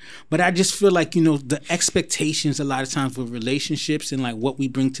necessarily. But I just feel like, you know, the expectations a lot of times with relationships and like what we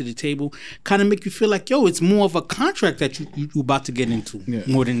bring to the table kind of make you feel like, yo, it's more of a contract that you about to get into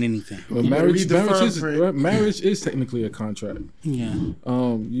more than anything. Well, marriage is technically a contract. Yeah.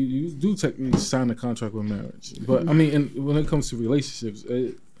 You do technically sign a contract with marriage, but I mean, when it comes to relationships,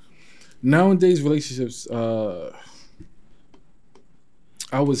 nowadays relationships,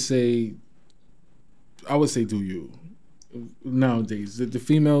 I would say do you. Nowadays, the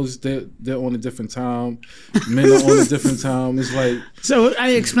females, they're on a different time. Men are on a different time. It's like, so I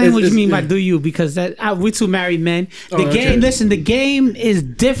explain what you mean by do you, because we're two married men. The game is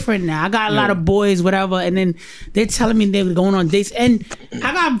different now. I got a lot of boys, whatever, and then they're telling me they're going on dates, and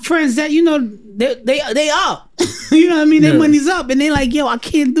I got friends that, you know, they up. You know what I mean? Their money's up, and they're like, yo, I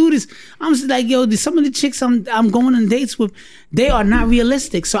can't do this. I'm just like, yo, some of the chicks I'm going on dates with, they are not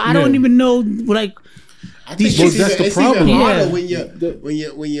realistic. So I don't even know, like. I think that's the problem. Even harder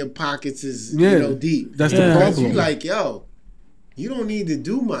when your pockets is deep. That's the problem. You like, yo, you don't need to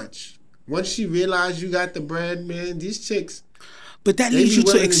do much. Once she realize you got the bread, man, these chicks. But that leads you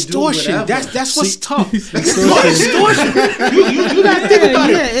to extortion. That's what's tough. Extortion. You gotta think about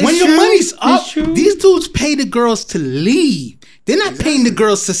it. When your money's up, these dudes pay the girls to leave. They're not paying the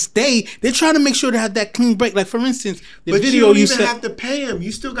girls to stay. They're trying to make sure they have that clean break. Like, for instance, the video you don't even have to pay them.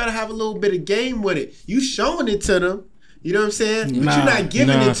 You still got to have a little bit of game with it. You showing it to them. You know what I'm saying? But you're not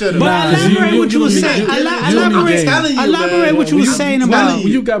giving it to them. But elaborate what you were saying. Elaborate what you were saying about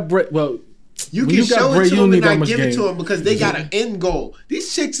when you got bread. Well, you can show it to them and not give it to them because they got an end goal.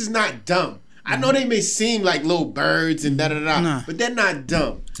 These chicks is not dumb. I know they may seem like little birds and da-da-da, but they're not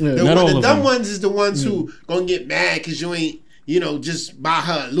dumb. The dumb ones is the ones who gonna get mad because you ain't, you know, just buy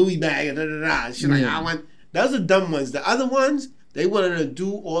her a Louis bag and da-da-da. She's like, I want... Those are dumb ones. The other ones, they want to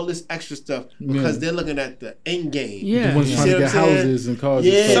do all this extra stuff because they're looking at the end game. The ones trying to get houses and cars.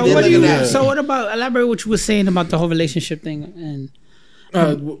 Yeah. And so what about, elaborate what you were saying about the whole relationship thing and...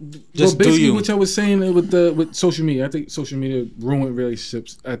 Just basically what I was saying with social media. I think social media ruined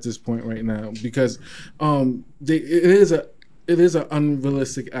relationships at this point right now because it is an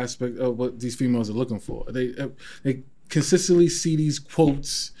unrealistic aspect of what these females are looking for. They consistently see these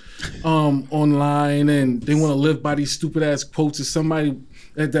quotes online and they want to live by these stupid ass quotes. Or somebody's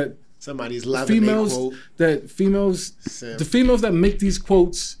loving quote. The females that make these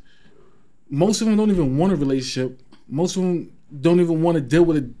quotes, most of them don't even want a relationship. Most of them don't even want to deal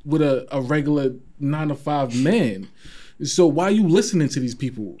with a regular 9-to-5 man. So why are you listening to these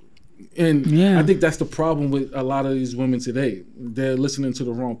people? And I think that's the problem with a lot of these women today. They're listening to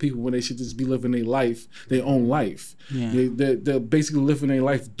the wrong people when they should just be living their life, their own life. Yeah. They're basically living their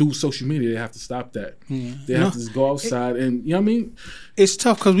life through social media. They have to stop that. Yeah. They have to just go outside and, you know what I mean? It's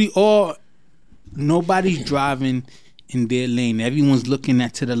tough because nobody's driving in their lane. Everyone's looking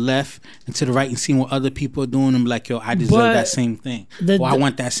to the left and to the right and seeing what other people are doing and be like, yo, I deserve that same thing. Or I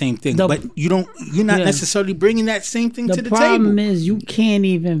want that same thing. But you're not necessarily bringing that same thing to the table. The problem is you can't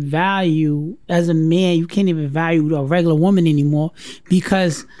even value, as a man, you can't even value a regular woman anymore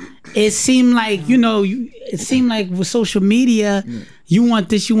because it seemed like, with social media, you want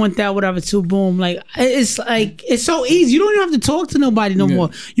this, you want that, whatever, too, boom. It's so easy. You don't even have to talk to nobody no more.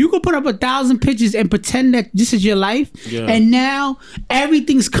 You can put up 1,000 pictures and pretend that this is your life. Yeah. And now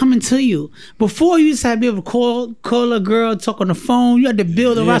everything's coming to you. Before you used to be able to call a girl, talk on the phone. You had to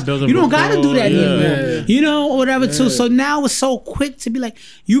build a roster. You don't got to do that anymore. Or whatever, too. So now it's so quick to be like,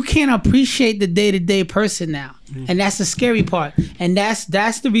 you can't appreciate the day-to-day person now. And that's the scary part. And that's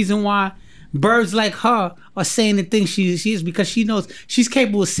the reason why birds like her are saying the things she is, because she knows she's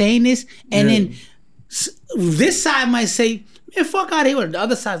capable of saying this, and then this side might say, man, fuck out of here. The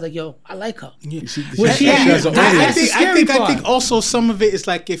other side's like, yo, I like her. Yeah. I think also some of it is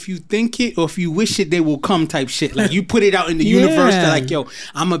like, if you think it or if you wish it, they will come type shit. Like you put it out in the universe, they're like, yo,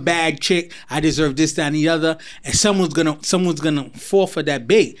 I'm a bad chick, I deserve this, that, and the other, and someone's gonna fall for that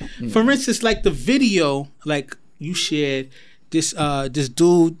bait. For instance, like the video, like you shared, this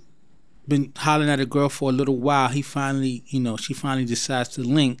dude been hollering at a girl for a little while. He finally, she finally decides to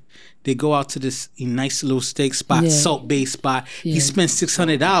link. They go out to this nice little steak spot, Salt Bay spot. He spent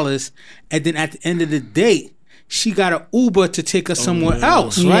 $600, and then at the end of the date, she got an Uber to take her somewhere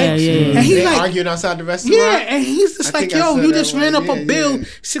else, right? And he's like arguing outside the restaurant. Yeah, and he's just like, yo, you just ran up a bill,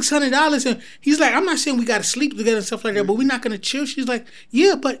 $600, and he's like, I'm not saying we gotta sleep together and stuff like that, but we're not gonna chill. She's like,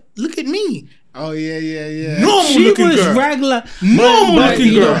 yeah, but look at me. Oh yeah. Normal looking girl. She was regular. Normal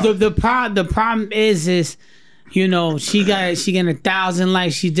looking girl. The problem is she getting 1,000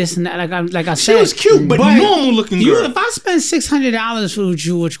 likes. She just like I said. She was cute, but normal looking girl. If I spend $600 for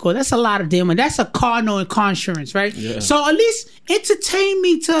you, that's a lot of damn money. That's a car note and car insurance, right? Yeah. So at least entertain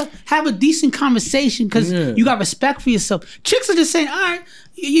me to have a decent conversation because you got respect for yourself. Chicks are just saying, all right,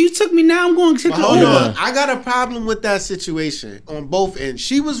 you took me, now I'm going to take the Uber. I got a problem with that situation on both ends.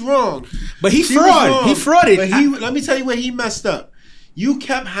 She was wrong. But he fraud. He frauded. But let me tell you where he messed up. You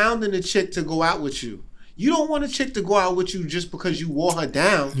kept hounding the chick to go out with you. You don't want a chick to go out with you just because you wore her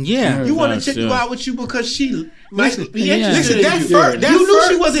down. Yeah. You want a chick to go out with you because she might be interested in you. You knew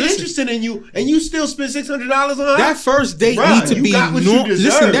she wasn't interested in you, and you still spent $600 on her? That first date need to be normal.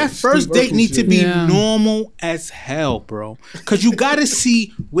 Listen, that first date needs to be normal as hell, bro. Because you got to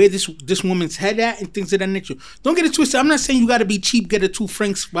see where this woman's head at and things of that nature. Don't get it twisted. I'm not saying you got to be cheap, get a 2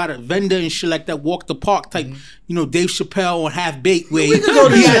 francs by the vendor and shit like that, walk the park type, Dave Chappelle or Half Baked where we could go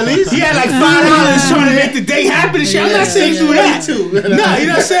to Chili's. He had like $5 trying to make the day happen and shit. I'm not saying do that. No, you know what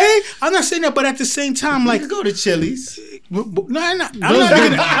I'm saying? I'm not saying that, but at the same time, like, go to Chili's. No, those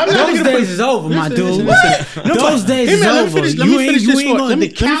days is over, my dude. Those days is over. You ain't going the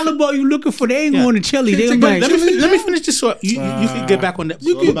caliber you looking for. They ain't going to Chili. They let me finish this story. You can get back on that. It's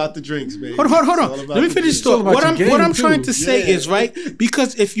all about the drinks, baby. Hold on. Let me finish this story. What I'm trying to say is, right,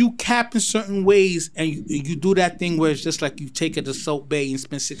 because if you cap in certain ways and you do that thing where it's just like you take it to Salt Bay and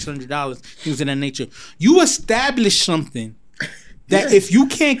spend $600, things of that nature, you establish something that if you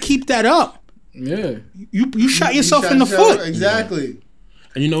can't keep that up, you shot yourself in the foot. Exactly.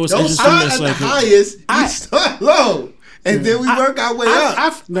 And you know what's don't interesting? start at the highest. You start low, and then we work our way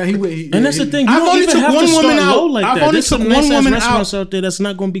up. And that's the thing. You don't even have to start low like that. There's some nice ass restaurants out there that's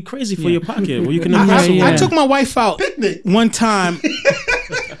not going to be crazy for your pocket. Where you can. I took my wife out one time.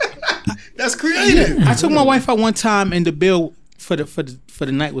 That's creative. I took my wife out one time, and the bill for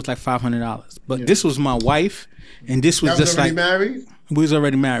the night was like $500. But this was my wife, and this was just like married. We was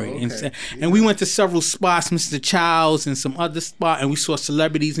already married, and we went to several spots, Mr. Child's and some other spot, and we saw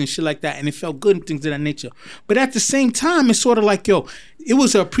celebrities and shit like that, and it felt good and things of that nature. But at the same time, it's sort of like, it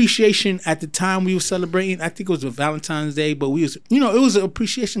was an appreciation at the time we were celebrating. I think it was a Valentine's Day, but we was, it was an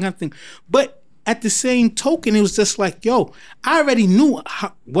appreciation kind of thing. But at the same token, it was just like, I already knew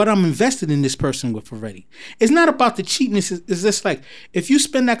what I'm invested in this person with already. It's not about the cheapness. It's just like, if you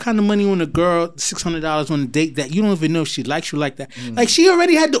spend that kind of money on a girl, $600 on a date that you don't even know if she likes you like that. Like, she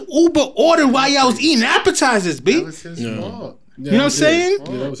already had the Uber order while y'all was eating appetizers, B. That was his fault. You know what I'm saying?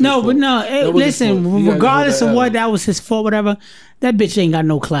 Listen, regardless of what, that was his fault, whatever, that bitch ain't got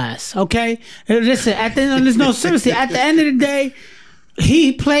no class, okay? Listen, seriously, at the end of the day,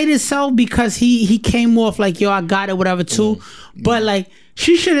 he played himself because he came off like, yo, I got it, whatever too. But like,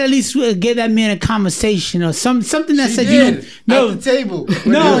 she should at least give that man a conversation or something that said, at the table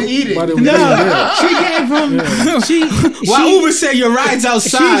when they were eating. She gave him. Why Uber said your ride's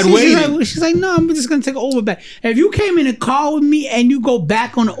outside waiting? She's like, no, I'm just gonna take an Uber back. If you came in a car with me and you go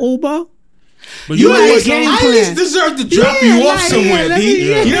back on the Uber. But you at least deserve to drop you off somewhere, B.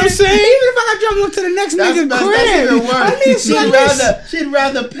 You know what I'm saying? Even if I got drop you off to the next nigga crib, she'd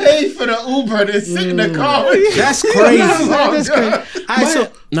rather pay for the Uber than sit in the car with you. That's crazy. That's crazy.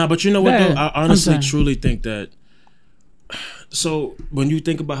 But you know what though? I honestly truly think that. So when you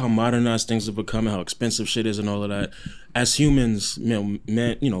think about how modernized things have become and how expensive shit is and all of that, as humans, male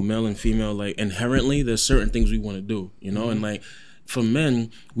and female, like inherently, there's certain things we want to do, and like. For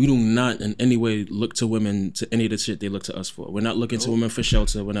men, we do not in any way look to women to any of the shit they look to us for. We're not looking to women for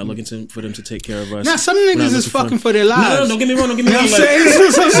shelter. We're not looking for them to take care of us. Now, some niggas is fucking for their lives. No, don't get me wrong. I gotta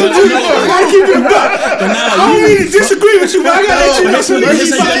keep it a buck. I don't mean to disagree with you, but I gotta let you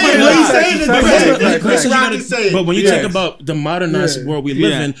know. But when you think about the modernized world we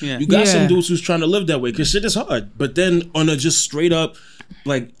live in, you got some dudes who's trying to live that way because shit is hard. But then on a just straight up,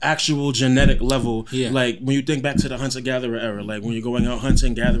 like actual genetic level, like when you think back to the hunter-gatherer era, like when you're going out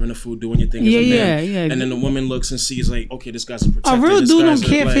hunting, gathering the food, doing your thing as a man, and then the woman looks and sees like, okay, this guy's a protector. A real dude don't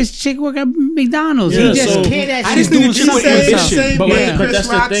care if his chick work at McDonald's. He just care that I just need to chick with ambition. But that's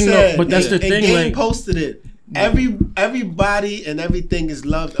the thing, though. But that's the thing. Like posted it. Everybody and everything is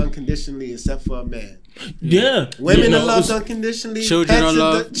loved unconditionally except for a man. Yeah, women are loved unconditionally. Children are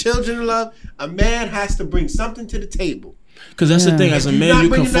loved. Children are loved. A man has to bring something to the table. Because that's the thing. As a man, you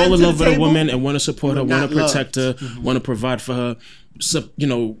can fall in love with a woman and want to support her, want to protect her, want to provide for her. So,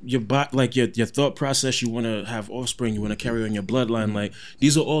 your thought process. You want to have offspring. You want to carry on your bloodline. Like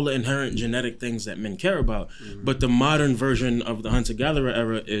these are all the inherent genetic things that men care about. But the modern version of the hunter-gatherer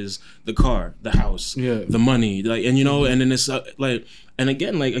era is the car, the house, the money. Like and then it's like and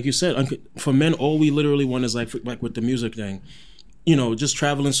again like you said, for men, all we literally want is like with the music thing. Just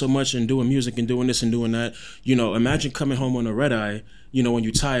traveling so much and doing music and doing this and doing that. Imagine coming home on a red eye, when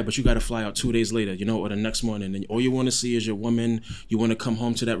you're tired, but you got to fly out 2 days later, or the next morning. And all you want to see is your woman. You want to come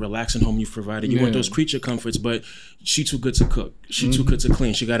home to that relaxing home you've provided. You want those creature comforts, but she too good to cook. She too good to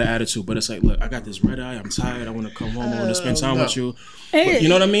clean. She got an attitude. But it's like, look, I got this red eye. I'm tired. I want to come home. I want to spend time with you. But, you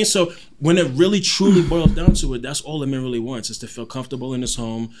know what I mean? So when it really truly boils down to it, that's all a man really wants is to feel comfortable in his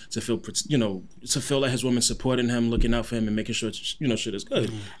home, to feel, to feel like his woman supporting him, looking out for him and making sure, shit is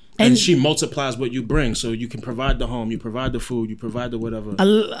good. And she multiplies what you bring, so you can provide the home, you provide the food, you provide the whatever.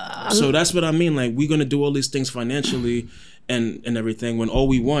 So that's what I mean. Like we're gonna do all these things financially and everything when all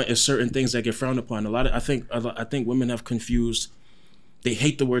we want is certain things that get frowned upon. I think women have confused. They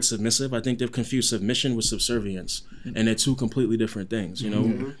hate the word submissive. I think they've confused submission with subservience, and they're two completely different things.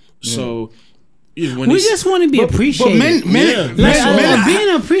 So. We just want to be appreciated. Men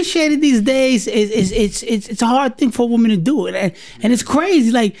being appreciated these days it's a hard thing for a woman to do, and it's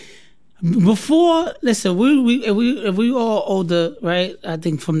crazy. Like before, listen, if we all older, right? I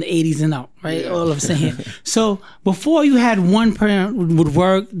think from the 80s and up, right? All of us in here. So before you had one parent would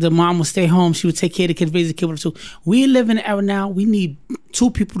work, the mom would stay home, she would take care of the kids, raise the kid with her too. We live in an era now. We need two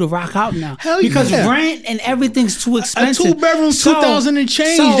people to rock out now because rent and everything's too expensive. A 2-bedroom, 2,000 and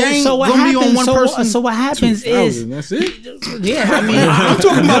change. So what happens? Be on one person. So what happens is that's it. Yeah, I mean, I'm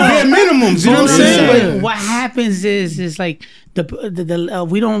talking about bare minimums. You know what I'm saying? What happens is like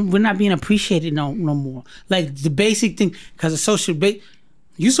we're not being appreciated no more. Like the basic thing, because of social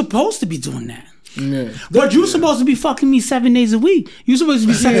you're supposed to be doing that. Yeah. But you're supposed to be fucking me 7 days a week. You're supposed to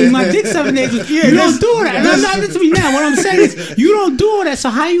be sucking my dick 7 days a week. You don't do that. That's not to me now. What I'm saying is you don't do that. So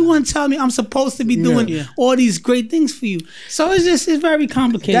how you want to tell me I'm supposed to be doing all these great things for you? So it's very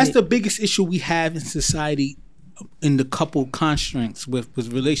complicated. That's the biggest issue we have in society, in the couple constraints with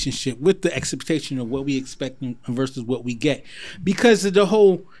relationship, with the expectation of what we expect versus what we get, because of the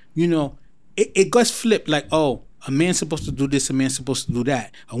whole, it gets flipped. Like, oh, a man's supposed to do this, a man's supposed to do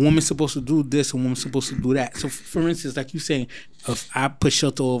that. A woman's supposed to do this, a woman's supposed to do that. So, for instance, like you saying, if I put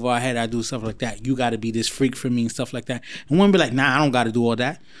shelter over our head, I do stuff like that. You got to be this freak for me and stuff like that. And women be like, nah, I don't got to do all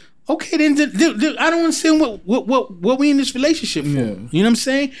that. Okay, then I don't understand what we in this relationship for. Yeah. You know what I'm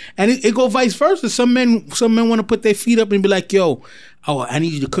saying? And it go vice versa. Some men want to put their feet up and be like, yo, oh, I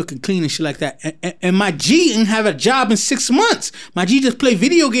need you to cook and clean and shit like that. And my G didn't have a job in 6 months. My G just play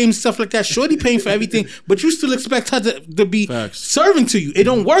video games and stuff like that. Shorty paying for everything, but you still expect her to be serving to you. It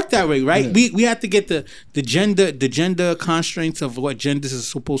don't work that way, right? Yeah. We have to get the gender constraints of what genders is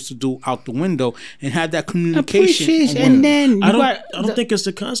supposed to do out the window and have that communication. And then I don't think it's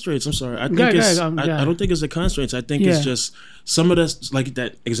the constraints. I'm sorry. I don't think it's the constraints. I think it's just some of this, like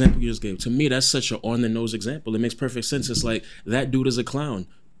that example you just gave. To me, that's such an on the nose example. It makes perfect sense. It's like that dude is a clown,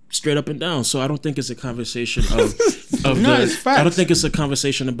 straight up and down. So I don't think it's a conversation of I don't think it's a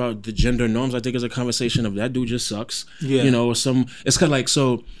conversation about the gender norms. I think it's a conversation of that dude just sucks. Yeah. You know, it's kind of like,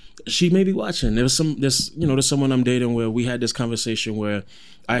 so she may be watching. There's someone I'm dating where we had this conversation where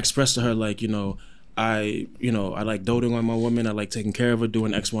I expressed to her, like, I like doting on my woman. I like taking care of her,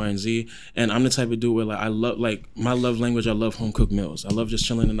 doing X, Y, and Z. And I'm the type of dude where, like, I love, like, my love language, I love home cooked meals. I love just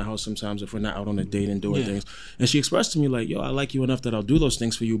chilling in the house sometimes if we're not out on a date and doing things. And she expressed to me, like, yo, I like you enough that I'll do those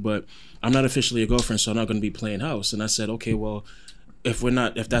things for you, but I'm not officially a girlfriend, so I'm not going to be playing house. And I said, okay, well, if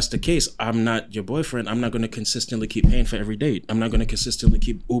that's the case, I'm not your boyfriend. I'm not going to consistently keep paying for every date. I'm not going to consistently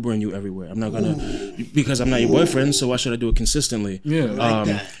keep Ubering you everywhere. I'm not going to, because I'm not your boyfriend, so why should I do it consistently? Yeah,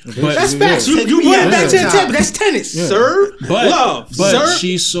 but that's facts. You brought it back to the table. That's tennis, sir. But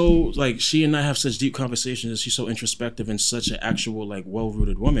she's so, like, she and I have such deep conversations. She's so introspective and such an actual, like,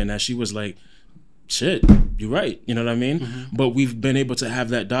 well-rooted woman that she was like, shit, you're right. You know what I mean? Mm-hmm. But we've been able to have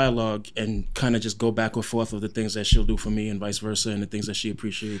that dialogue and kind of just go back and forth of the things that she'll do for me and vice versa, and the things that she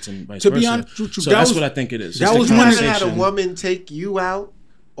appreciates and vice versa. To be honest, so that's what I think it is. That was when I had a woman take you out,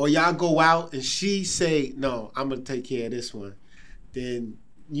 or y'all go out and she say, "No, I'm gonna take care of this one," then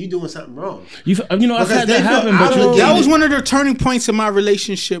you doing something wrong. I've had that happen. But that was one of the turning points in my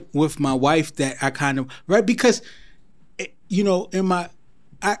relationship with my wife. That I kind of because, in my.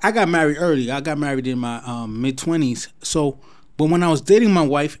 I got married early. I got married in my mid-20s. So, but when I was dating my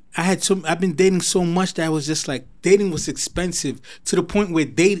wife, I've been dating so much that I was just like, dating was expensive to the point where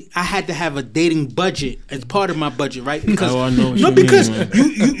I had to have a dating budget as part of my budget, right? Because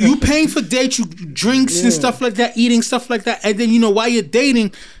you paying for dates, you drinks and stuff like that, eating stuff like that, and then while you're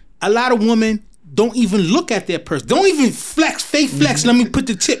dating, a lot of women don't even look at their purse. Don't even fake flex. Let me put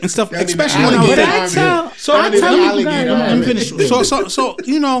the tip and stuff. Especially when I'm dating. So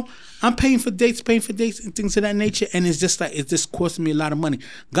I'm paying for dates and things of that nature, and it's just costing me a lot of money.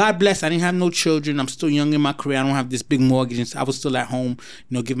 God bless. I didn't have no children. I'm still young in my career. I don't have this big mortgage, and I was still at home,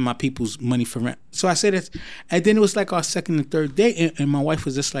 giving my people's money for rent. So I said that, and then it was like our second and third date, and my wife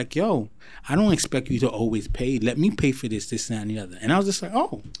was just like, "Yo, I don't expect you to always pay. Let me pay for this, that, and the other." And I was just like,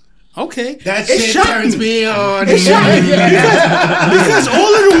 "Oh." Okay, that shit turns me on. It shocked me because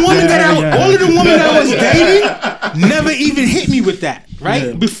all of the women that I was dating never even hit me with that,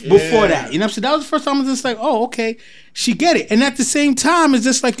 right? Before that, so that was the first time I was just like, oh, okay, she get it. And at the same time, it's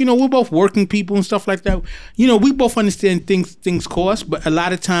just like we're both working people and stuff like that. We both understand things cost, but a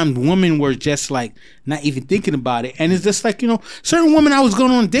lot of times women were just like not even thinking about it. And it's just like certain women I was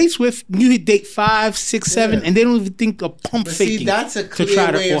going on dates with, you hit date 5, 6, 7, and they don't even think of pump faking. See, that's a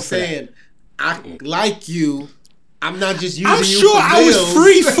clear way of saying I like you. I'm not just using you sure for I was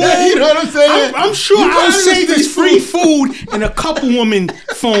free food. You know what I'm saying? I'm sure I was saving free food in a couple woman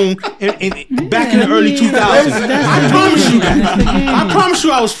phone back in the early 2000s. I promise you that. I promise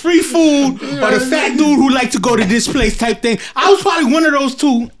you I was free food or the fat dude who liked to go to this place type thing. I was probably one of those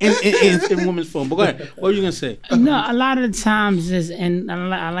two in woman's phone. But go ahead. What are you going to say? No, a lot of the times and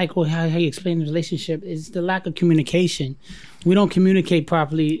I like how you explain the relationship, is the lack of communication. We don't communicate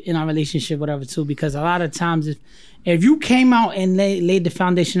properly in our relationship, whatever, too, because a lot of times if you came out and laid the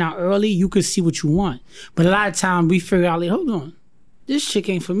foundation out early, you could see what you want. But a lot of times we figure out, like, hold on, this chick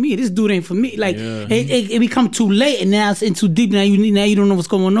ain't for me. This dude ain't for me. Like, it become too late, and now it's in too deep. Now you don't know what's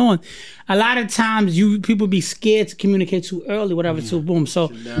going on. A lot of times people be scared to communicate too early, whatever, too, boom.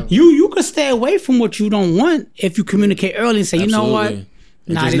 So you could stay away from what you don't want if you communicate early and say, you know what?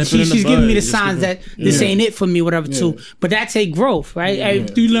 Nah, she's giving me the signs that this ain't it for me, whatever, too. But that take growth,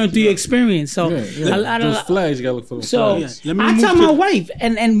 right? You learn through your experience. So a lot of flags you gotta look for. Those flags. I tell my wife,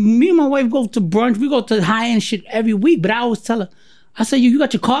 and me and my wife go to brunch. We go to high end shit every week. But I always tell her, I say, you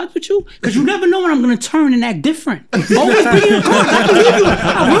got your cards with you? Because you never know when I'm going to turn and act different. Always bring your cards. I believe you.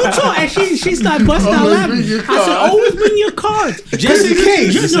 I will talk. And she started busting out laughing. I said, always bring your cards. Just in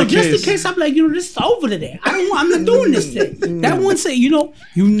case. Just in case. I'm like, this is over today. I'm not doing this thing. That one say, you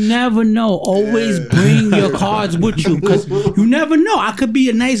never know. Always bring your cards with you. Because you never know. I could be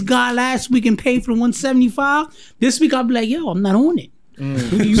a nice guy last week and pay for the $175. This week I'll be like, yo, I'm not on it.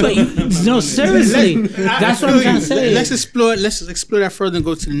 No, seriously. That's what I'm trying to say. Let's explore that further and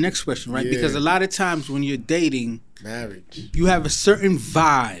go to the next question, right? Yeah. Because a lot of times when you're dating, Marriage. You have a certain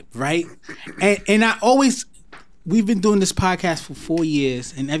vibe, right? And I always, we've been doing this podcast for 4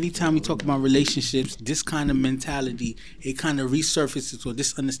 years, and every time we talk about relationships, this kind of mentality, it kind of resurfaces, or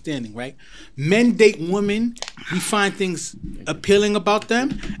this understanding, right? Men date women, we find things appealing about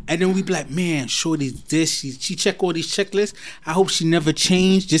them, and then we be like, man, shorty's this, she check all these checklists. I hope she never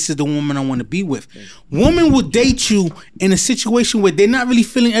changed. This is the woman I want to be with. Women will date you in a situation where they're not really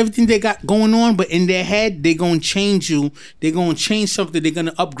feeling everything they got going on, but in their head, they're going to change you. They're going to change something. They're going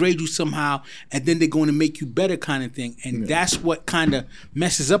to upgrade you somehow, and then they're going to make you better kind of thing. And that's what kind of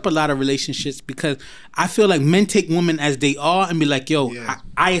messes up a lot of relationships, because I feel like men take women as they are and be like, yo,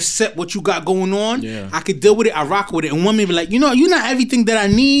 I accept what you got going on. I could deal with it. I rock with it. And women be like, you know, you're not everything that I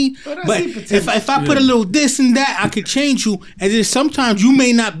need, but if I put a little this and that, I could change you. And then sometimes you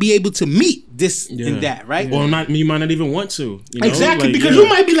may not be able to meet this and that, right? Or you might not even want to. You know? Exactly, like, because you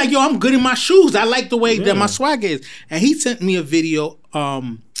might be like, yo, I'm good in my shoes. I like the way that my swag is. And he sent me a video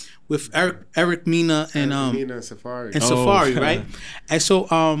with Eric Mena and Safari. Safari, right? And so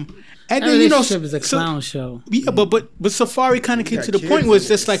and then, you know, is a clown show. Yeah, but Safari kind of came to the point where it's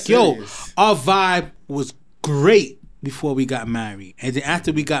just like, yo, our vibe was great before we got married, and then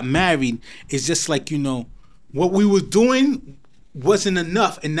after we got married, it's just like, you know, what we were doing wasn't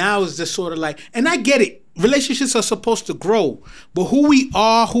enough, and now it's just sort of like, and I get it, relationships are supposed to grow, but who we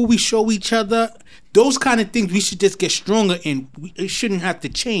are, who we show each other, those kind of things we should just get stronger in. It shouldn't have to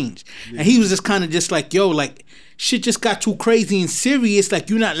change. And he was just kind of just like, yo, like, shit just got too crazy and serious. Like,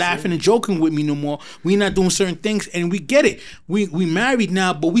 you're not laughing and joking with me no more. We're not doing certain things, and we get it. We married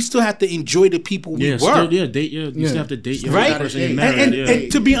now, but we still have to enjoy the people we were. You still have to date your person you married.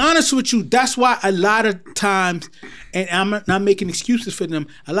 And to be honest with you, that's why a lot of times, and I'm not making excuses for them,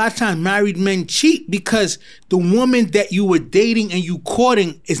 a lot of times married men cheat because the woman that you were dating and you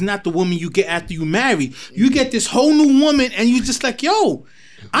courting is not the woman you get after you marry. You get this whole new woman, and you just like, yo,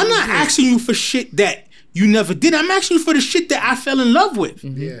 I'm not asking you for shit that you never did. I'm asking you for the shit that I fell in love with.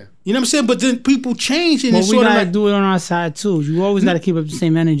 Yeah. You know what I'm saying? But then people change, and it's we sort gotta of like, do it on our side too. You always gotta keep up the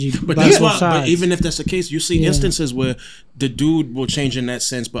same energy. But that's why. But even if that's the case, you see instances where the dude will change in that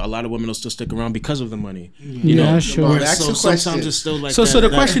sense, but a lot of women will still stick around because of the money. You know, sure. So sometimes it's still like so. So the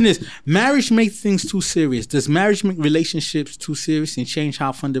question is, marriage makes things too serious. Does marriage make relationships too serious and change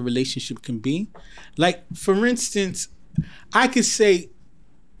how fun the relationship can be? Like, for instance, I could say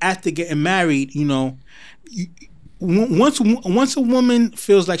after getting married, you know, once a woman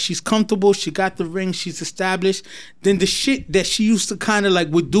feels like she's comfortable, she got the ring, she's established, then the shit that she used to kind of like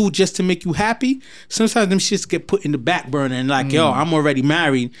would do just to make you happy, sometimes them shits get put in the back burner and like, yo, I'm already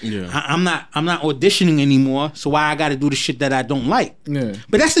married. I'm not auditioning anymore, so why I got to do the shit that I don't like?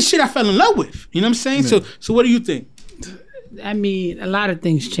 But that's the shit I fell in love with. You know what I'm saying? So what do you think? I mean, a lot of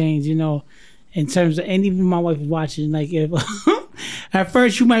things change, you know, in terms of, and even my wife is watching, like, if at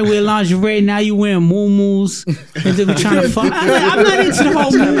first you might wear lingerie, now you wearing muumuus, and then we're trying to fuck. I'm not into the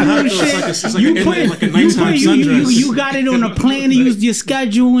whole muumuu shit. You got it on a plan, you used your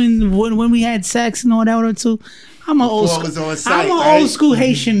schedule, and when we had sex and all that too. I'm an old school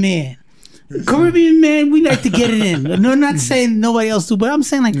Haitian man. Caribbean man, we like to get it in. No, not saying nobody else do, but I'm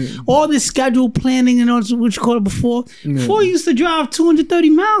saying like all this schedule planning and all what you called it before. Before you used to drive 230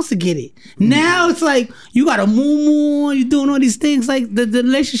 miles to get it. Now it's like you got a muumuu, you're doing all these things. Like the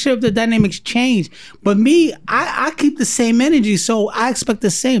relationship, the dynamics change. But me, I keep the same energy, so I expect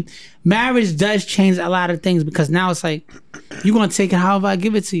the same. Marriage does change a lot of things because now it's like you're gonna take it however I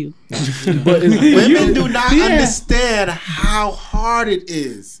give it to you. But women do not understand how hard it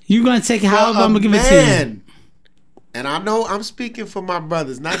is. You're gonna take it however I'm gonna give it to you. And I know I'm speaking for my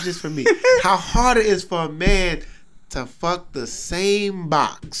brothers, not just for me. How hard it is for a man to fuck the same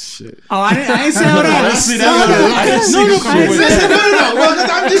box. Shit. Oh, I didn't say all that. No. Well,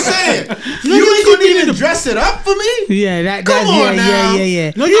 because I'm just saying, you couldn't even dress it up for me. Yeah, come on now.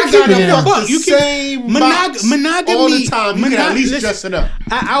 Yeah. No, you gotta fuck the same box monogamy all the time. You can at least dress it up.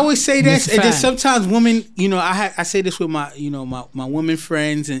 I always say this, and then sometimes women, you know, I say this with my, you know, my women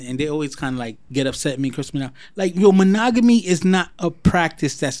friends, and they always kind of like get upset at me, curse me out. Like, yo, monogamy is not a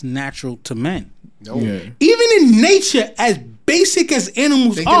practice that's natural to men. No. Even in nature, as basic as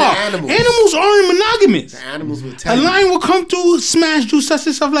animals animals aren't monogamous. The animals will tell a lion will come through, smash, do such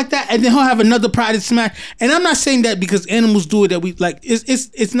and stuff like that, and then he'll have another pride to smash. And I'm not saying that because animals do it that we like.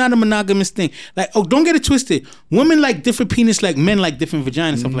 It's not a monogamous thing. Like, oh, don't get it twisted. Women like different penis, like men like different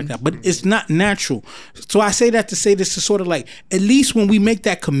vaginas, stuff like that. But it's not natural. So I say that to say this to sort of like, at least when we make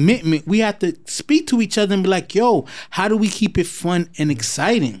that commitment, we have to speak to each other and be like, yo, how do we keep it fun and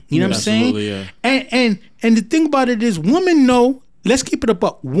exciting? You know what I'm saying? Yeah. And the thing about it is, women know, let's keep it a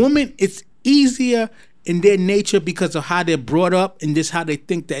buck. Women, it's easier in their nature because of how they're brought up and this how they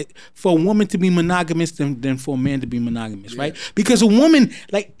think that for a woman to be monogamous than for a man to be monogamous, right? Because a woman,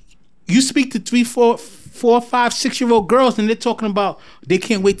 like, you speak to 3, 4, 5, 6-year-old girls and they're talking about they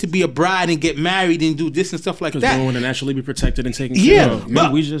can't wait to be a bride and get married and do this and stuff like that. Because they want to naturally be protected and taken care of. Yeah,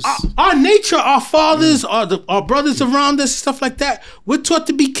 but we just our nature, our fathers, our brothers around us, stuff like that, we're taught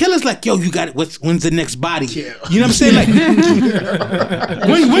to be killers. Like, yo, you got it. When's the next body? Yeah. You know what I'm saying? Like,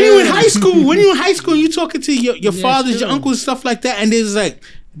 when you're in high school, you talking to your fathers, your uncles, stuff like that, and there's like.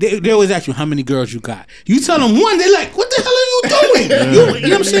 They always ask you how many girls you got. You tell them one, they're like, "What the hell are you doing?" You know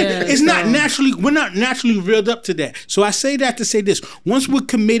what I'm saying? It's not naturally. We're not naturally reeled up to that. So I say that to say this: once we're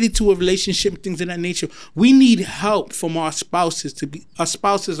committed to a relationship and things of that nature, we need help from our spouses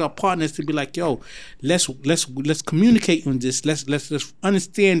our partners to be like, "Yo, let's communicate on this. Let's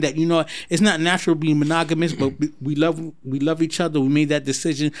understand that it's not natural being monogamous, but we love each other. We made that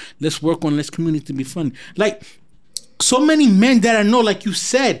decision. Let's work on. Let's communicate to be fun." Like. So many men that I know, like you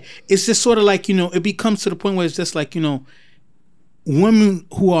said, it's just sort of like, it becomes to the point where it's just like, women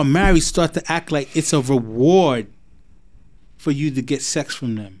who are married start to act like it's a reward for you to get sex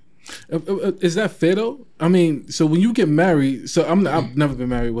from them. Is that fair though? I mean, so when you get married, so I've never been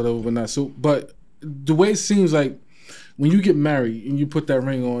married, whatever, but not so. But the way it seems like when you get married and you put that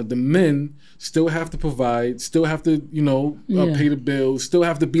ring on, the men still have to provide, still have to, pay the bills, still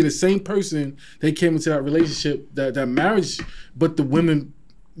have to be the same person they came into that relationship, that marriage, but the women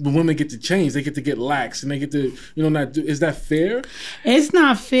get to change. They get to get lax and they get to, not do. Is that fair? It's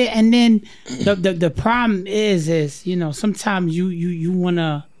not fair. And then the problem is sometimes you want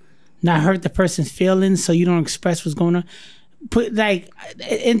to not hurt the person's feelings, so you don't express what's going on. Put like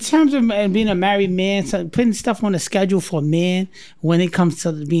in terms of being a married man, so putting stuff on the schedule for a man when it comes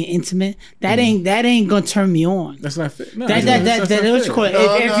to being intimate, that ain't gonna turn me on. That's not fair. No, that's what you call it.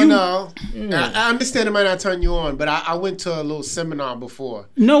 No. I understand it might not turn you on, but I went to a little seminar before.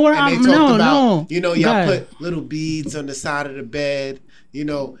 Y'all put little beads on the side of the bed.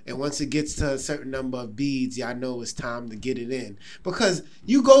 And once it gets to a certain number of beads, y'all know it's time to get it in. Because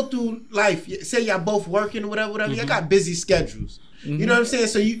you go through life, say y'all both working or whatever, y'all got busy schedules. You know what I'm saying?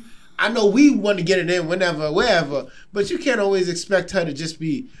 So I know we want to get it in whenever, wherever, but you can't always expect her to just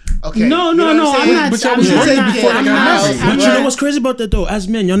be, okay. No, I'm not. But you know what's crazy about that though? As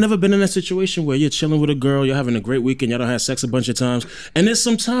men, y'all never been in that situation where you're chilling with a girl, you're having a great weekend, y'all don't have sex a bunch of times, and there's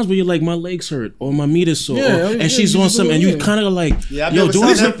some times where you're like, my legs hurt or my meat is sore, and she's on something, and you kind of like, yo, do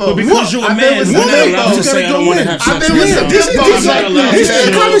it, but because you're a man, you're not allowed to say I don't want to have sex. This is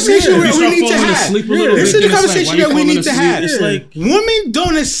the conversation we need to have. This is the conversation that we need to have. It's like women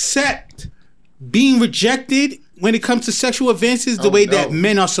don't accept being rejected when it comes to sexual advances the way that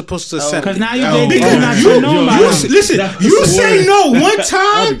men are supposed to accept. Because now you say no one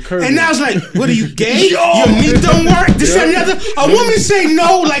time, and now it's like, what are you, gay? Your meat don't work. This and the other. A woman say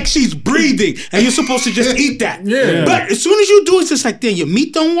no like she's breathing, and you're supposed to just eat that. Yeah. But as soon as you do, it's just like, then your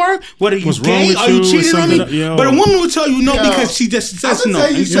meat don't work. What are you, gay? Are you cheating on me? But a woman will tell you no because she just says no.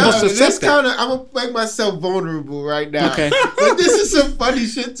 I'm gonna make myself vulnerable right now. Okay. But this is some funny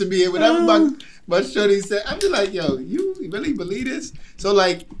shit to me. Whenever my shorty said, I'd be like, yo, you really believe this? So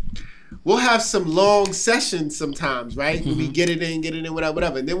like, we'll have some long sessions sometimes, right? We get it in, whatever.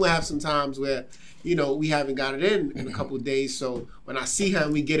 And then we'll have some times where, we haven't got it in a couple of days. So when I see her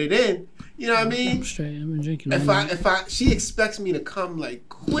and we get it in, you know what I mean? I'm straight. I've been drinking. She expects me to come like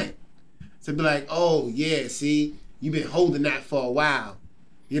quick. To be like, oh yeah, see, you've been holding that for a while.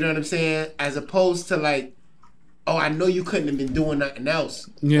 You know what I'm saying? As opposed to like, oh, I know you couldn't have been doing nothing else.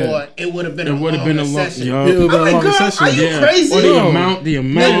 Yeah. Or it would have been a long session. I'm like, girl, are you crazy? Or the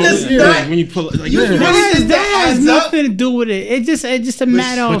amount. Like when you pull it. Like, that has nothing to do with it. It's just a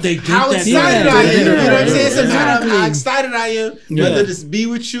matter of how excited I am. You know what I'm saying? It's a matter of how excited I am. Whether to be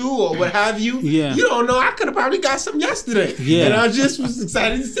with you or what have you. Yeah. You don't know. I could have probably got something yesterday. Yeah. And I just was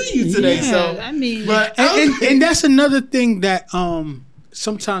excited to see you today. Yeah, so I mean. But and that's another thing that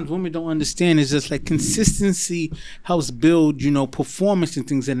sometimes women don't understand is just like consistency helps build, performance and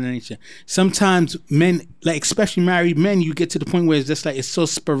things of that nature. Sometimes men, like especially married men, you get to the point where it's just like it's so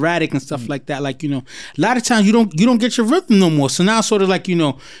sporadic and stuff like that. Like, a lot of times you don't get your rhythm no more. So now it's sort of like,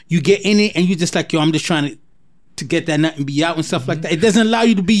 you get in it and you just like, yo, I'm just trying to get that nut and be out and stuff like that. It doesn't allow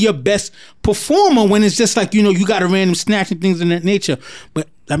you to be your best performer when it's just like, you got a random snatch and things of that nature. But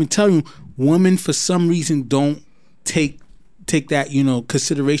let me tell you, women for some reason don't take that,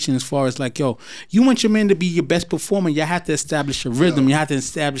 consideration as far as like, yo, you want your man to be your best performer, you have to establish a rhythm. You have to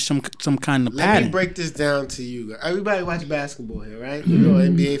establish some kind of pattern. Let me break this down to you. Everybody watch basketball here, right?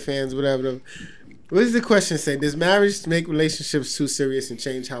 NBA fans, whatever. What does the question say? Does marriage make relationships too serious and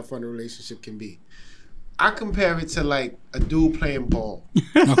change how fun a relationship can be? I compare it to like a dude playing ball.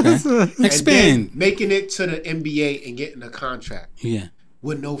 Okay. Expand. Making it to the NBA and getting a contract. Yeah.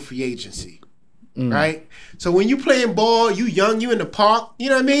 With no free agency. Right? So when you playing ball, you young, you in the park, you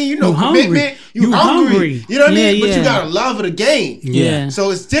know what I mean? You know, commitment. You hungry. You know what I mean? But you got a love of the game. Yeah.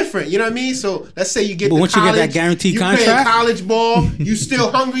 So it's different. You know what I mean? So let's say you get but to once college. You get that guaranteed contract? You playing college ball. You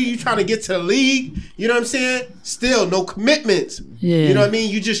still hungry. You trying to get to the league. You know what I'm saying? Still no commitments. Yeah. You know what I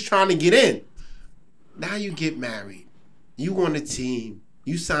mean? You just trying to get in. Now you get married. You on a team.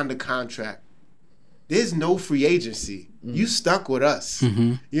 You signed a contract. There's no free agency. You stuck with us.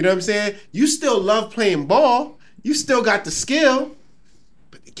 Mm-hmm. You know what I'm saying? You still love playing ball. You still got the skill.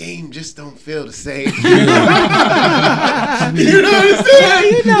 But the game just don't feel the same. You know what I'm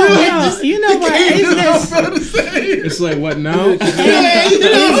saying? You know what? It's like, what now?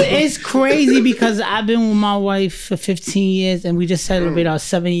 It's crazy because I've been with my wife for 15 years and we just celebrated our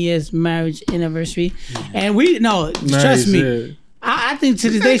 7 years marriage anniversary. And trust me. I think to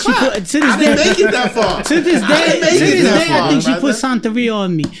this day she put to this day. I didn't make it that far. To this day, I think she put Santeria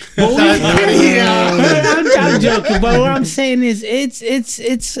on me. I'm joking, but what I'm saying is,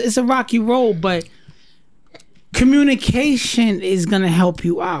 it's a rocky road, but communication is gonna help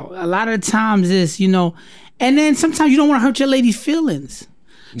you out. A lot of times, and then sometimes you don't want to hurt your lady's feelings.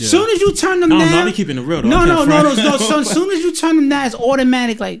 Yeah. Soon as you turn them down, I'll be keeping it real. Though. No. So as soon as you turn them down, it's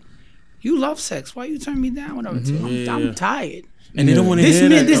automatic. Like, you love sex. Why you turn me down? Whatever. I'm tired. And they don't want to hear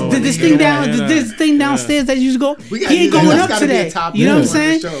that. This thing downstairs that you just go. He ain't going up today. You know what I'm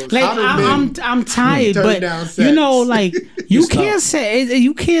saying? Like I'm tired, but like you can't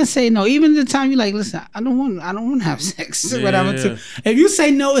say no. Even the time you like, listen, I don't want to have sex. Whatever. Too. If you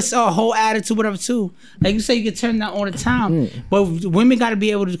say no, it's a whole attitude. Whatever. Too. Like you say, you get turned down all the time. But women got to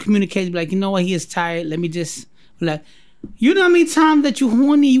be able to communicate. Be like, you know what? He is tired. Let me just like. You know how many times that you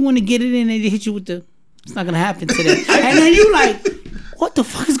horny, you want to get it in, and they hit you with the. It's not gonna happen today. And then you like, what the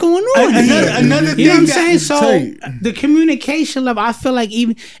fuck is going on? Another you know what I'm saying? So the communication level, I feel like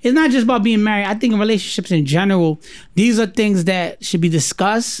even it's not just about being married. I think in relationships in general, these are things that should be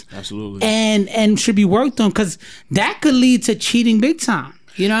discussed, absolutely, and should be worked on because that could lead to cheating big time.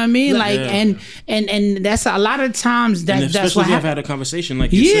 You know what I mean? Like, and that's a lot of times that's what happens. I've had a conversation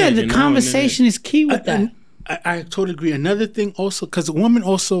like you said. Yeah, the conversation is key with that. I totally agree. Another thing also, because women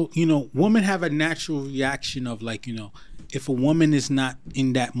also, women have a natural reaction of like, if a woman is not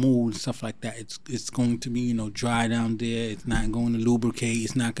in that mood and stuff like that, it's going to be, dry down there. It's not going to lubricate.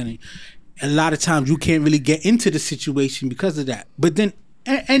 It's not going to. A lot of times you can't really get into the situation because of that. But then,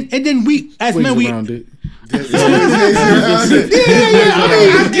 and then we as men we. Around it. I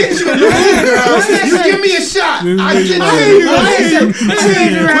get you. You give me a shot. I get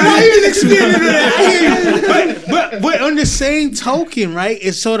you. But on the same token, right?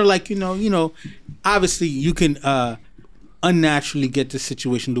 It's sort of like obviously you can unnaturally get the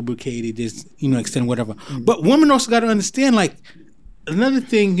situation lubricated, extend whatever. But women also got to understand, like. Another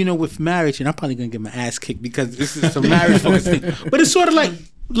thing, with marriage, and I'm probably gonna get my ass kicked because this is a marriage focused thing. But it's sort of like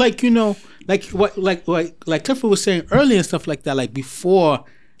Clifford was saying earlier and stuff like that. Like before,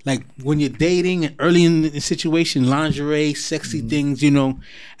 like when you're dating and early in the situation, lingerie, sexy things, and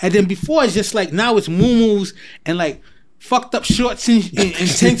then before it's just like now it's muumuus and like fucked up shorts and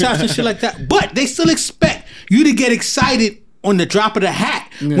tank tops and shit like that. But they still expect you to get excited on the drop of the hat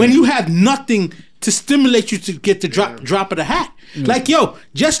when you have nothing to stimulate you to get the drop of the hat. Like,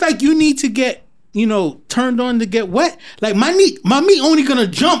 just like you need to get, turned on to get wet. Like my meat only gonna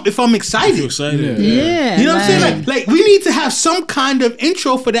jump if I'm excited. Yeah. You know what I'm saying? Like we need to have some kind of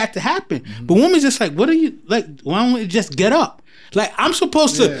intro for that to happen. But women's just like, what are you like? Why don't we just get up? Like I'm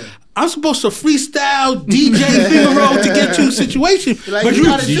supposed to freestyle DJ Figaro to get you a situation, like, but you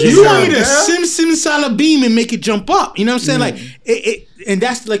want me to sim Salabim and make it jump up. You know what I'm saying? Like it, and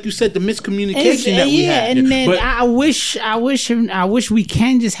that's like you said, the miscommunication that we had. And then I wish we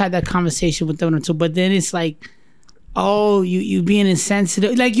can just have that conversation with them too. But then it's like, oh, you being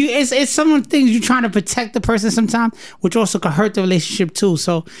insensitive. Like it's some of the things you're trying to protect the person sometimes, which also could hurt the relationship too.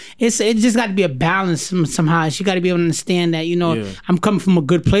 So it just got to be a balance somehow. She got to be able to understand that I'm coming from a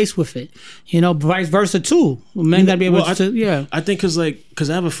good place with it. Vice versa too. Men got to be able to. I think because I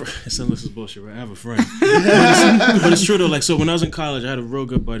have a friend. This is bullshit, right? I have a friend, but it's true though. Like so, when I was in college, I had a real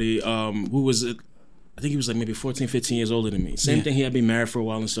good buddy who was. I think he was like maybe 14, 15 years older than me. Same thing, he had been married for a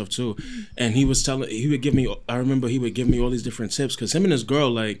while and stuff too. And he would give me all these different tips because him and his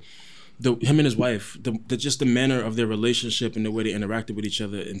girl, like, him and his wife, just the manner of their relationship and the way they interacted with each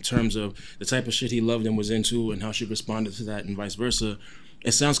other in terms of the type of shit he loved and was into and how she responded to that and vice versa.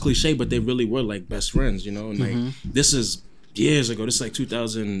 It sounds cliche, but they really were like best friends, and like this is years ago. This is like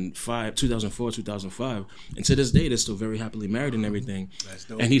 2005, 2004, 2005. And to this day, they're still very happily married and everything.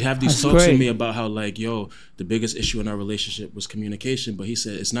 And he'd have these talks with me about how, like, yo, the biggest issue in our relationship was communication. But he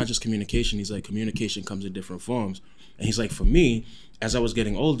said, it's not just communication. He's like, communication comes in different forms. And he's like, for me, as I was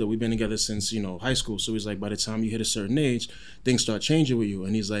getting older, we've been together since, high school. So he's like, by the time you hit a certain age, things start changing with you.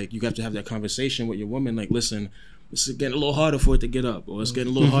 And he's like, you have to have that conversation with your woman. Like, listen, it's getting a little harder for it to get up, or it's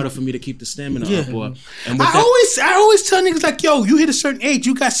getting a little harder for me to keep the stamina up. I always tell niggas, like, yo, you hit a certain age,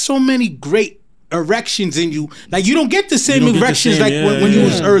 you got so many great erections in you. Like, you don't get the same erections when you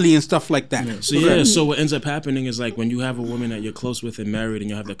was early and stuff like that. Yeah. So what ends up happening is, like, when you have a woman that you're close with and married and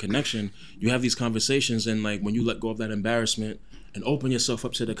you have that connection, you have these conversations, and, like, when you let go of that embarrassment and open yourself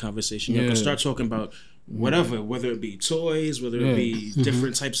up to the conversation, you can start talking about whatever, whether it be toys, whether it be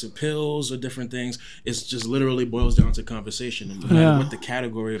different types of pills or different things. It's just literally boils down to conversation, and no matter what the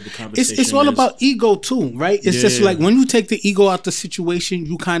category of the conversation it's all about ego too, right? It's just like when you take the ego out the situation,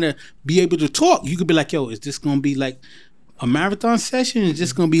 you kind of be able to talk. You could be like, yo, is this gonna be like a marathon session? Is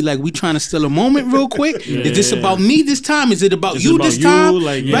this gonna be like we trying to steal a moment real quick? Is this about me this time? Is it about you this time?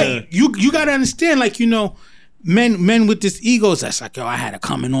 Like, right? You gotta understand, like, men with this egos, that's like, yo, I had to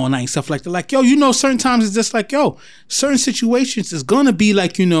come in all night and stuff like that. Like, yo, certain times it's just like, yo, certain situations is gonna be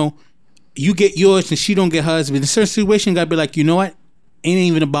like, you get yours and she don't get hers. But in certain situations, gotta be like, you know what? It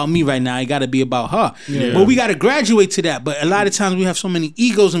ain't even about me right now. It gotta be about her. Yeah. But we gotta graduate to that. But a lot of times we have so many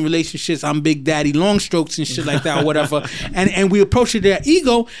egos in relationships. I'm Big Daddy long strokes and shit like that or whatever. and we approach it that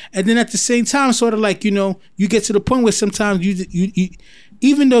ego, and then at the same time, sort of like, you get to the point where sometimes you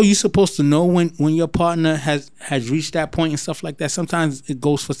even though you're supposed to know when your partner has reached that point and stuff like that, sometimes it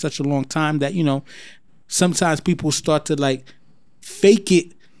goes for such a long time that, sometimes people start to, like, fake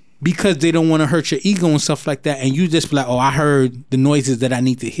it because they don't want to hurt your ego and stuff like that. And you just be like, oh, I heard the noises that I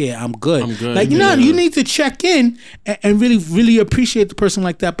need to hear. I'm good. Like, you need to check in and really, really appreciate the person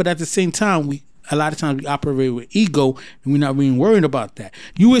like that. But at the same time, a lot of times we operate with ego and we're not really worried about that.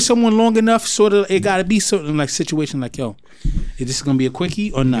 You with someone long enough, sort of, it got to be certain, like, situation like, yo, is this going to be a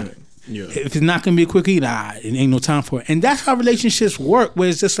quickie or not? Yeah. If it's not going to be a quickie, nah, it ain't no time for it. And that's how relationships work, where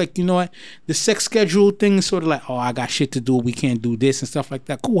it's just like, you know what, the sex schedule thing is sort of like, oh, I got shit to do, we can't do this and stuff like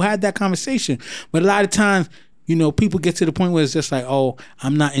that. Cool, had that conversation. But a lot of times, people get to the point where it's just like, oh,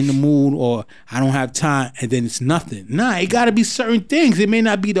 I'm not in the mood, or I don't have time, and then it's nothing. Nah, it got to be certain things. It may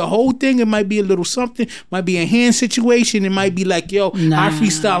not be the whole thing. It might be a little something. It might be a hand situation. It might be like, yo, I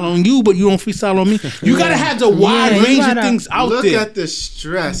freestyle on you, but you don't freestyle on me. You got to have the wide range of things out there. Look at the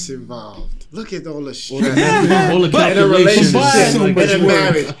stress involved. Look at all the stress. All the in a relationship, in a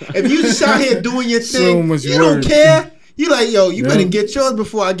marriage. If you just out here doing your thing, you don't care. You like, yo, you better get yours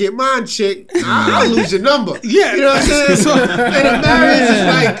before I get mine, chick. I'll lose your number. Yeah. You know what I'm saying? So in a marriage,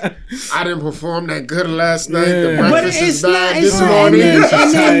 it's like, I didn't perform that good last night. The breakfast is bad this morning. And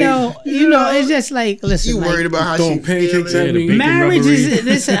then, it's just like, listen. You worried about how she pancakes at me. Marriage is,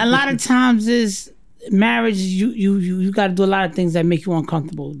 listen, a lot of times marriage, you got to do a lot of things that make you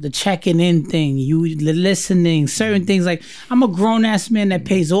uncomfortable. The checking in thing, the listening, certain things. Like, I'm a grown ass man that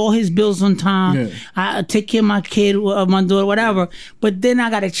pays all his bills on time. Yeah. I take care of my kid, my daughter, whatever. But then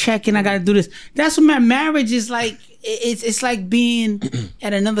I got to check in. I got to do this. That's what my marriage is like. It's like being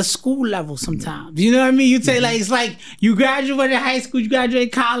at another school level sometimes. You know what I mean? You say, like, it's like you graduated high school, you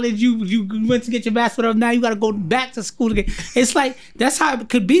graduated college, you went to get your bachelor's, now you got to go back to school again. It's like, that's how it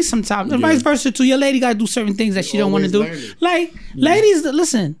could be sometimes. And vice versa too. Your lady got to do certain things that she don't want to do. Like, ladies,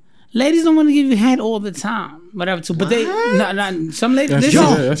 listen, ladies don't want to give you head all the time. Whatever too, but some ladies.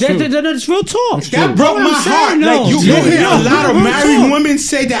 That's real talk. That broke my heart. Like, you hear a lot of married women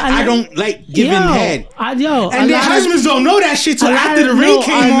say that I don't like giving head, and their husbands don't know that shit till after the ring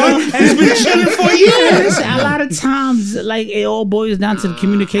came on, and it's been chilling for years. A lot of times, like, it all boils down to the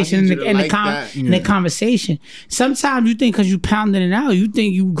communication and the conversation. Sometimes you think because you pounding it out, you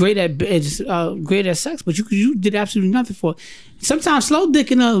think you great at sex, but you did absolutely nothing for it. Sometimes slow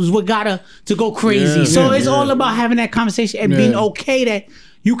dicking is what got her to go crazy. So it's all about having that conversation and being okay that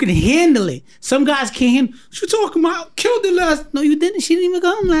you can handle it. Some guys can't handle. What you talking about? Killed it last. No, you didn't. She didn't even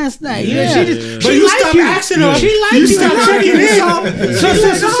come last night. But you stopped asking her. She liked you. Stopped checking in. So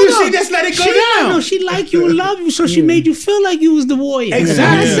she just let it go down. No, she liked you and loved you, so she made you feel like you was the warrior.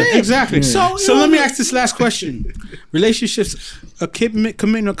 Exactly. So let me ask this last question: relationships, a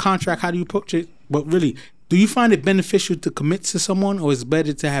commitment or contract. How do you approach it? But really, do you find it beneficial to commit to someone, or is it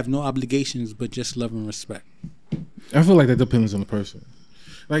better to have no obligations but just love and respect? I feel like that depends on the person.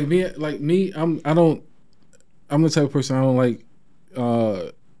 Like me, I'm the type of person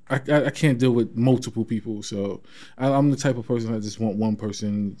I I can't deal with multiple people, so I'm the type of person that just want one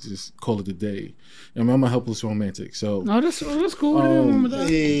person, just call it a day. I mean, I'm a helpless romantic, so. No, that's cool.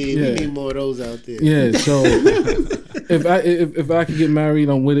 Hey, we need more of those out there. Yeah, so if I could get married,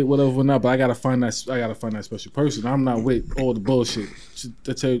 I'm with it, whatever or not. But I gotta find that special person. I'm not with all the bullshit.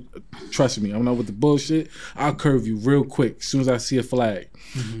 Trust me, I'm not with the bullshit. I'll curve you real quick as soon as I see a flag.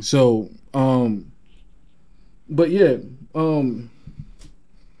 Mm-hmm. So, but yeah,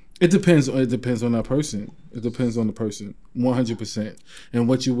 it depends on that person. It depends on the person, 100%, and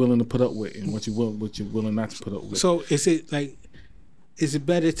what you're willing to put up with, and what you're willing not to put up with. So is it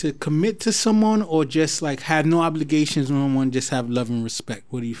better to commit to someone or just like have no obligations on one, just have love and respect?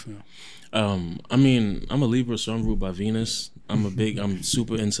 What do you feel? I mean, I'm a Libra, so I'm ruled by Venus. I'm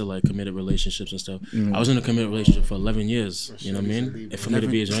super into like committed relationships and stuff. I was in a committed relationship for 11 years. You know what I mean? And for me to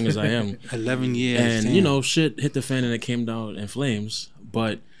be as young as I am, 11 years, and damn. you know, shit hit the fan and it came down in flames.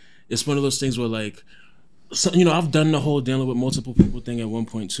 But it's one of those things where like, so, you know, I've done the whole dealing with multiple people thing at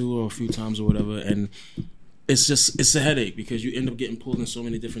 1.2 or a few times or whatever, and it's a headache because you end up getting pulled in so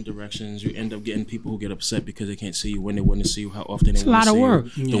many different directions. You end up getting people who get upset because they can't see you when they want to see you, how often they want to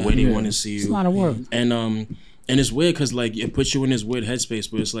see you, the way they want to see you. It's a lot of work. And it's weird because like it puts you in this weird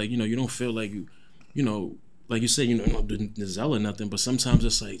headspace where it's like, you know, you don't feel like you know, like you said, you know, not doing the zeal or nothing, but sometimes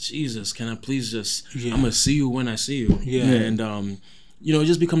it's like, Jesus, can I please just, I'm gonna see you when I see you. Yeah. And you know, it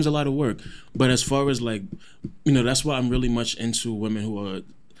just becomes a lot of work. But as far as like, you know, that's why I'm really much into women who are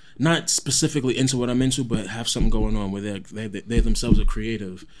not specifically into what I'm into, but have something going on where they themselves are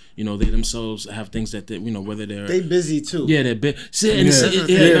creative. You know, they themselves have things that they, you know, whether they busy too. Yeah, they're busy.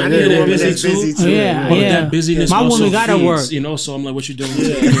 They're busy too. Yeah, but that busyness my also woman gotta feeds, work. You know, so I'm like, what you doing?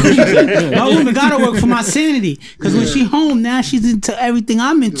 My woman gotta work for my sanity because when she home now, she's into everything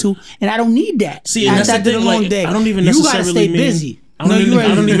I'm into, and I don't need that. See, and that's the thing. Long Like, day. I don't even You necessarily gotta stay mean busy. I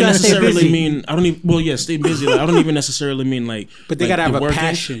don't even necessarily busy. mean. Well, yeah, stay busy. Like, I don't even necessarily mean like. But they like gotta have a working,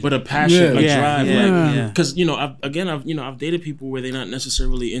 passion. But a passion, a drive, yeah. because you know, I've dated people where they're not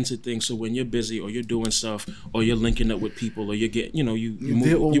necessarily into things. So when you're busy or you're doing stuff or you're linking up with people or you get, you know,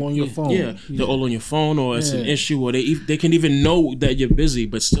 they're all on your phone. Yeah, they're all on your phone, or it's an issue, or they can even know that you're busy,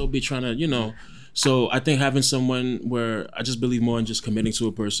 but still be trying to, you know. So I think having someone where I just believe more in just committing to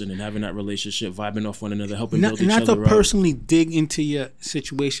a person and having that relationship, vibing off one another, helping build each other up. Not to personally dig into your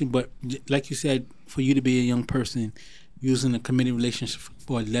situation, but like you said, for you to be a young person, using a committed relationship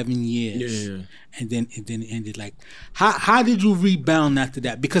for 11 years, and then it ended. Like, how did you rebound after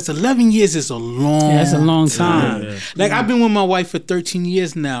that? Because 11 years is a long time. Yeah. Like I've been with my wife for 13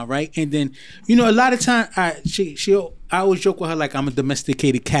 years now, right? And then you know, a lot of time I always joke with her like I'm a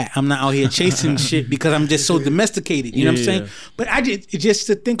domesticated cat. I'm not out here chasing shit because I'm just so domesticated. You know what I'm saying? But just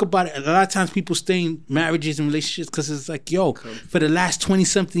to think about it, a lot of times people stay in marriages and relationships because it's like, yo, for the last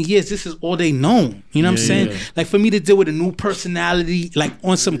 20-something years, this is all they know. You know what I'm saying? Yeah. Like for me to deal with a new personality, like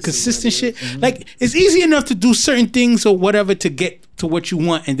on some consistent shit, like it's easy enough to do certain things or whatever to get to what you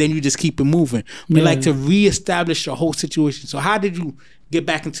want, and then you just keep it moving. But like to reestablish your whole situation. So how did you get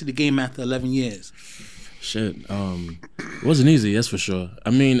back into the game after 11 years? Shit, it wasn't easy, that's for sure.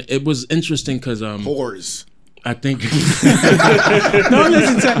 I mean, it was interesting because whores. I think no,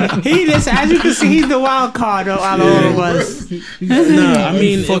 listen. As you can see, he's the wild card out of all of us. Nah, I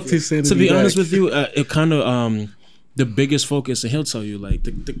mean, to be honest with you, it kind of the biggest focus, and he'll tell you like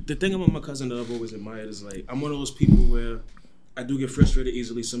the thing about my cousin that I've always admired is like I'm one of those people where I do get frustrated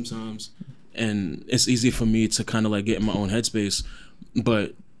easily sometimes, and it's easy for me to kind of like get in my own headspace,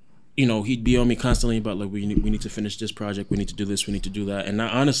 but. You know, he'd be on me constantly about like we need to finish this project, we need to do this, we need to do that. And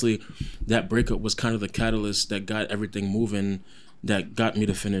honestly, that breakup was kind of the catalyst that got everything moving, that got me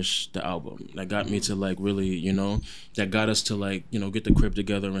to finish the album, that got me to like really, you know, that got us to like, you know, get the crib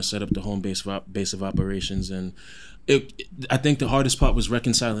together and set up the home base of operations. And I think the hardest part was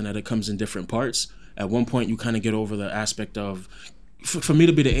reconciling that it comes in different parts. At one point, you kind of get over the aspect of. For me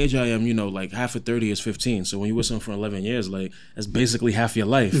to be the age I am, you know, like half of 30 is 15. So when you with someone for 11 years, like that's basically half your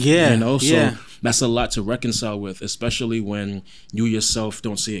life. Yeah, you know, so that's a lot to reconcile with, especially when you yourself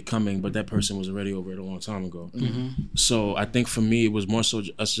don't see it coming, but that person was already over it a long time ago. Mm-hmm. So I think for me, it was more so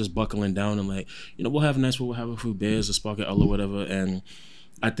us just buckling down and like, you know, we'll have we'll have a few beers, a spark of L or whatever, and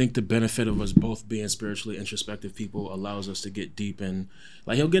I think the benefit of us both being spiritually introspective people allows us to get deep, and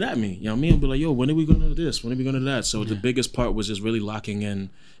like he'll get at me, you know what I mean? He'll be like, yo, when are we gonna do this? When are we gonna do that? So the biggest part was just really locking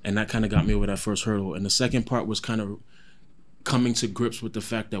in, and that kind of got me over that first hurdle. And the second part was kind of coming to grips with the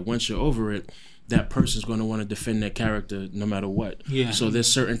fact that once you're over it, that person's going to want to defend their character no matter what. Yeah. So there's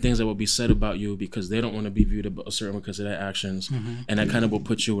certain things that will be said about you because they don't want to be viewed a certain way because of their actions, and that kind of will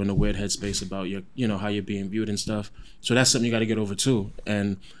put you in a weird headspace about your, how you're being viewed and stuff. So that's something you got to get over too.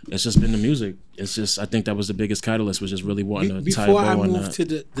 And it's just been the music. It's just, I think that was the biggest catalyst, was just really wanting to tie a bow on that. Before I move to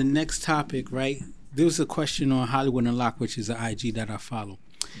the next topic, right? There was a question on Hollywood Unlocked, which is an IG that I follow.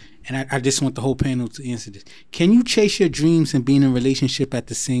 And I just want the whole panel to answer this. Can you chase your dreams and be in a relationship at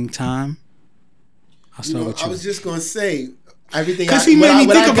the same time? I'll start with you. I was just going to say, everything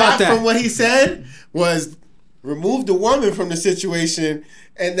I got from what he said was remove the woman from the situation,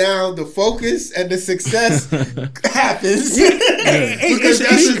 and now the focus and the success happens. It's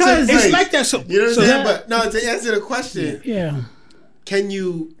like that. So, you know what I'm saying? But no, to answer the question, can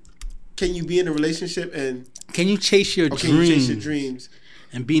you be in a relationship and can you chase your dreams? Can you chase your dreams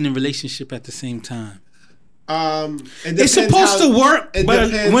and be in a relationship at the same time? It's supposed to work,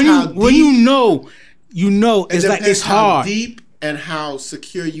 but when you know, it's like it's hard. How deep and how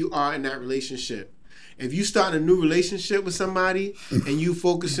secure you are in that relationship. If you start a new relationship with somebody and you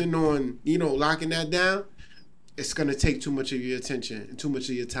focusing on, locking that down, it's gonna take too much of your attention and too much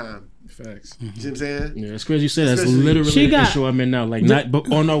of your time. Facts. You know what I'm saying? Yeah, it's crazy you said that's literally the issue I'm in now.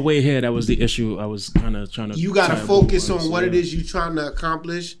 But on our way here, that was the issue I was kind of trying to. You gotta focus on what it is you're trying to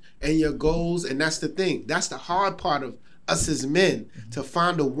accomplish and your goals, and that's the thing. That's the hard part of us as men, to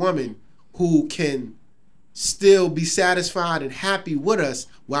find a woman who can still be satisfied and happy with us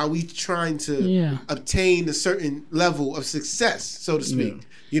while we trying to obtain a certain level of success, so to speak. Yeah.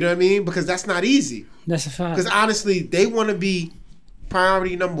 You know what I mean? Because that's not easy. That's a fact. Because honestly, they want to be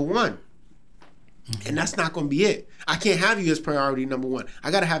priority number one. And that's not going to be it. I can't have you as priority number one.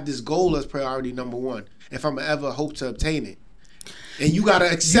 I got to have this goal as priority number one if I'm ever hope to obtain it. And you got to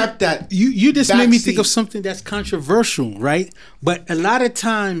accept that. You just made me think of something that's controversial, right? But a lot of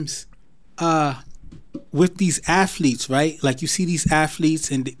times, with these athletes, right? Like you see these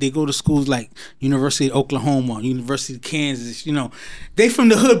athletes and they go to schools like University of Oklahoma, University of Kansas, they from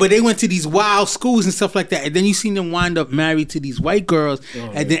the hood, but they went to these wild schools and stuff like that. And then you see them wind up married to these white girls,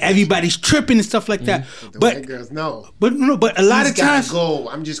 and then everybody's tripping and stuff like that. But white girls, no. But a lot of times, go.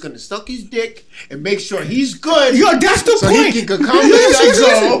 I'm just gonna suck his dick and make sure he's good. Yo, that's the point. He can accomplish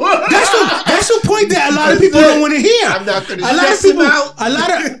that goal. That's the point that a lot of people don't want to hear. I'm not gonna stress him out.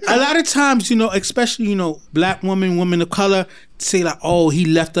 A lot of times, especially black women of color say like, oh, he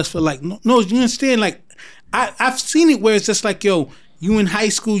left us for like, no, you understand? Like, I've seen it where it's just like, yo, you in high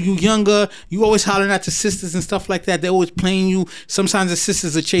school, you younger, you always hollering at the sisters and stuff like that. They're always playing you. Sometimes the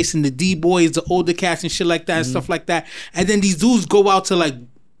sisters are chasing the D-boys, the older cats and shit like that and stuff like that. And then these dudes go out to like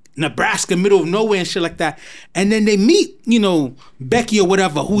Nebraska, middle of nowhere and shit like that. And then they meet, Becky or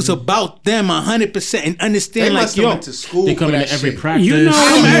whatever, who's about them 100% and understand like, yo, to school they come into every practice.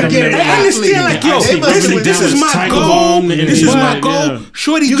 I understand like, yo, this is my goal. This is my goal.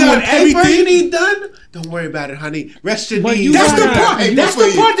 Shorty doing everything you need done. Don't worry about it, honey. Rest your knees. That's the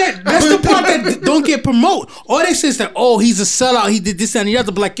part that don't get promoted. All they say is that, oh, he's a sellout. He did this and the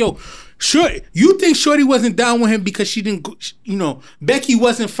other. But like, yo, sure, you think Shorty wasn't down with him because she didn't, Becky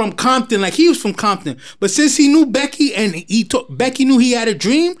wasn't from Compton like he was from Compton. But since he knew Becky and Becky knew he had a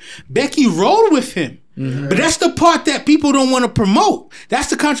dream, Becky rolled with him. Mm-hmm. But that's the part that people don't want to promote. That's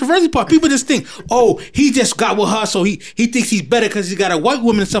the controversial part. People just think, oh, he just got with her, so he thinks he's better because he got a white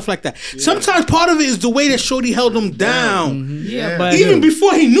woman and stuff like that. Yeah. Sometimes part of it is the way that Shorty held him down. Mm-hmm. Yeah, but even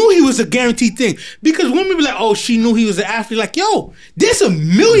before he knew he was a guaranteed thing. Because women be like, oh, she knew he was an athlete. Like, yo, there's a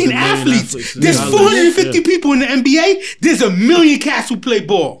million athletes. There's 450 people in the NBA. There's a million cats who play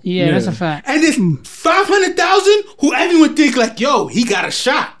ball. Yeah, that's a fact. And there's 500,000 who everyone think like, yo, he got a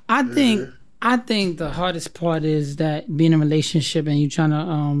shot. I think the hardest part is that being in a relationship and you trying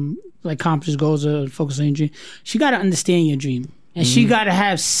to accomplish goals or focus on your dream. She got to understand your dream, and she got to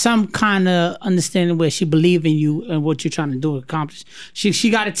have some kind of understanding where she believe in you and what you're trying to do accomplish. She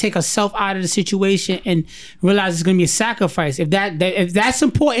got to take herself out of the situation and realize it's going to be a sacrifice. If that's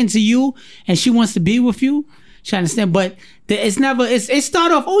important to you and she wants to be with you, she understand. But it's never. It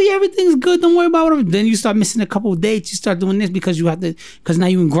start off. Oh yeah, everything's good. Don't worry about whatever. Then you start missing a couple of dates. You start doing this because you have to. Because now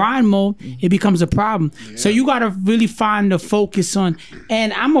you in grind mode. It becomes a problem. Yeah. So you got to really find the focus on.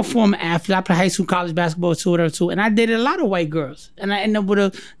 And I'm a former athlete. I play high school, college basketball too, whatever too. And I dated a lot of white girls. And I ended up with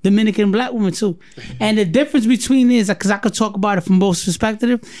a Dominican black woman too. And the difference between is, because I could talk about it from both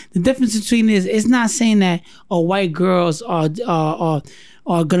perspectives. The difference between is, it's not saying that white girls are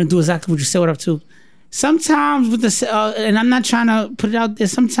gonna do exactly what you say, whatever too. Sometimes with the and I'm not trying to put it out there.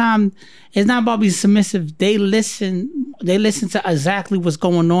 Sometimes it's not about being submissive. They listen to exactly what's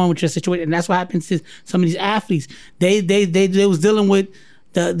going on with your situation, and that's what happens to some of these athletes. They was dealing with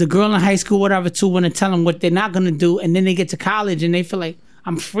the girl in high school, whatever, too, want to tell them what they're not gonna do, and then they get to college and they feel like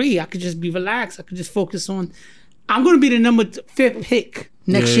I'm free. I could just be relaxed. I could just focus on. I'm gonna be the number 5th pick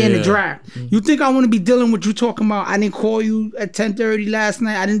next year in the draft. You think I want to be dealing with you talking about? I didn't call you at 10:30 last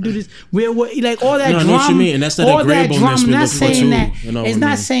night. I didn't do this. Where like all that drama? I know what you mean, and that's that agreeableness we look for too. It's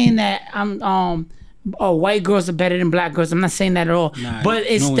not saying that I'm white girls are better than black girls. I'm not saying that at all. But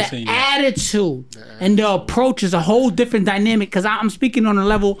it's the attitude and the approach is a whole different dynamic. Because I'm speaking on a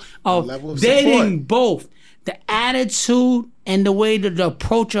level of dating both. The attitude and the way the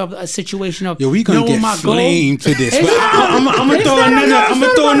approach of a situation of we gonna get flamed to this. I'm gonna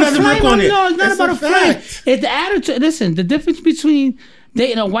throw another brick on it. No, it's not about a flame. It's the attitude. Listen, the difference between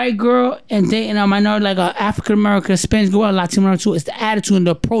dating a white girl and dating a minority, like an African American, Spanish girl, Latino girl too, is the attitude and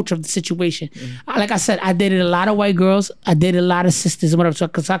the approach of the situation. Like I said, I dated a lot of white girls. I dated a lot of sisters and whatever, so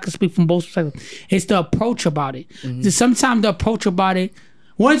because I can speak from both perspectives. It's the approach about it. Sometimes the approach about it.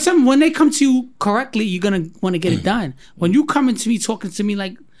 When they come to you correctly, you're gonna want to get it done. When you coming to me talking to me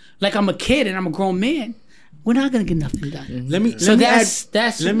like I'm a kid and I'm a grown man, we're not gonna get nothing done. Let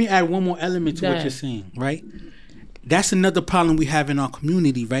me add one more element to what you're saying, right? That's another problem we have in our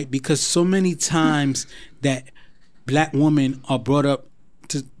community, right? Because so many times that black women are brought up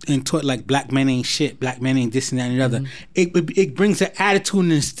and taught like black men ain't shit, black men ain't this and that and the other. It brings an attitude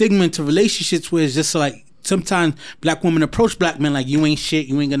and a stigma to relationships where it's just like. Sometimes black women approach black men like you ain't shit,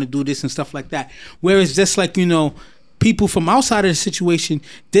 you ain't gonna do this and stuff like that. Whereas just like people from outside of the situation,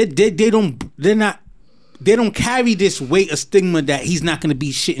 they don't carry this weight of stigma that he's not gonna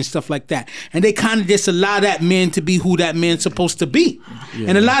be shit and stuff like that, and they kind of just allow that man to be who that man's supposed to be.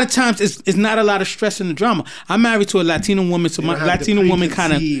 And a lot of times it's not a lot of stress and the drama. I'm married to a Latino woman, so my Latino woman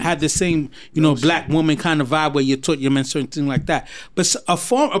kind of had the same black woman kind of vibe where you taught your men certain things like that. But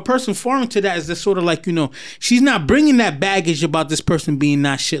a person foreign to that is just sort of like she's not bringing that baggage about this person being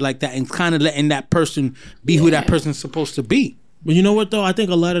not shit like that, and kind of letting that person be who that person's supposed to be. But you know what though? I think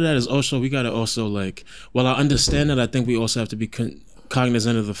a lot of that is also, we gotta also I understand that. I think we also have to be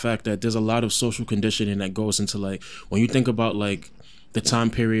cognizant of the fact that there's a lot of social conditioning that goes into when you think about the time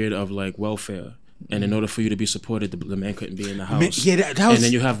period of welfare. And in order for you to be supported, the man couldn't be in the house. That was, and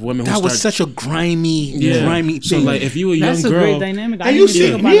then you have women who was such a grimy thing. So if you a young that's girl, a great dynamic. And you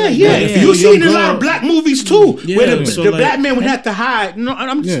see, you see it in a lot of black movies too, where the black man would have to hide. No,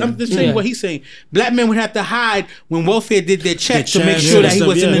 I'm just saying what he's saying. Black men would have to hide when welfare did their check to make sure that he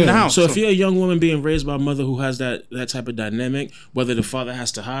wasn't in the house. So if you're a young woman being raised by a mother who has that type of dynamic, whether the father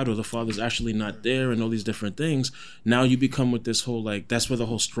has to hide or the father's actually not there, and all these different things, now you become with this whole that's where the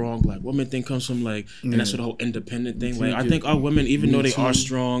whole strong black woman thing comes from, and that's where the whole independent thing. I think our women, even though they are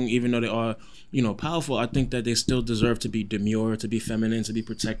strong, even though they are powerful, I think that they still deserve to be demure, to be feminine, to be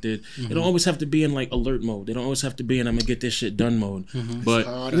protected. They don't always have to be in alert mode. They don't always have to be in I'm gonna get this shit done mode. But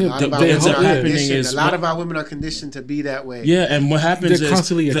what ends up happening is a lot of our women are conditioned to be that way. Yeah, and what happens is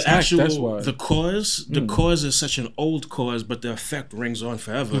the actual the cause is such an old cause, but the effect rings on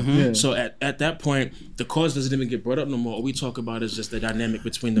forever. So at that point, the cause doesn't even get brought up no more. All we talk about is just the dynamic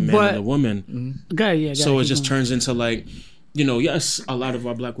between the man and the woman. So it just turns into yes, a lot of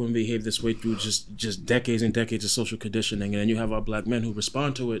our black women behave this way through just decades and decades of social conditioning, and then you have our black men who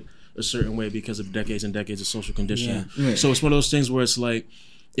respond to it a certain way because of decades and decades of social conditioning. So it's one of those things where it's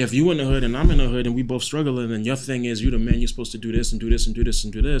if you in the hood and I'm in the hood and we both struggling, and your thing is you the man, you're supposed to do this and do this and do this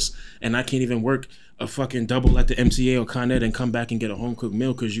and do this, and I can't even work a fucking double at the MTA or Con Ed and come back and get a home cooked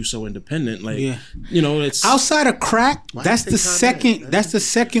meal because you so independent. It's outside of crack. That's the second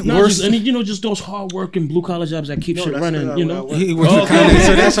worst. And just those hard working blue collar jobs that keep shit running. He works with Con Ed,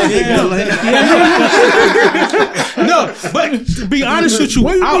 so that's how they go. No, but to be honest with you,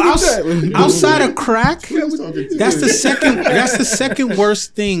 outside of crack, that's the second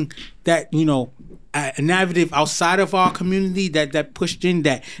worst thing that a narrative outside of our community that pushed in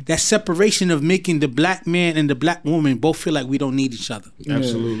that separation of making the black man and the black woman both feel like we don't need each other.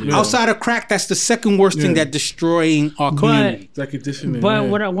 Absolutely. Outside of crack, that's the second worst thing that destroying our community. But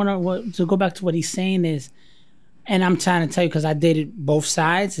what I want to go back to what he's saying is, and I'm trying to tell you because I dated both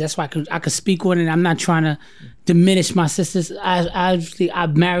sides. That's why I could speak on it. I'm not trying to diminish my sisters.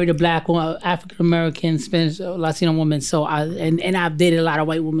 I've married a black woman, African American, Spanish, Latino woman. So and I've dated a lot of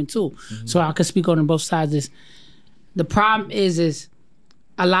white women too. So I could speak on both sides. The problem is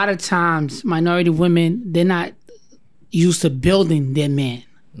a lot of times minority women, they're not used to building their man.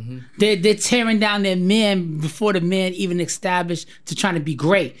 They're tearing down their man before the man even established to trying to be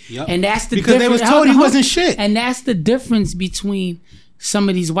great. And that's the because difference. They was told he wasn't shit. And that's the difference between some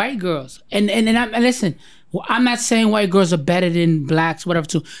of these white girls. And listen, I'm not saying white girls are better than blacks, whatever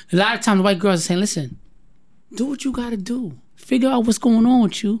too. A lot of times white girls are saying, listen, do what you gotta do. figure out what's going on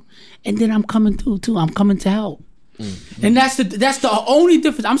with you, and then I'm coming through too. I'm coming to help. And that's the only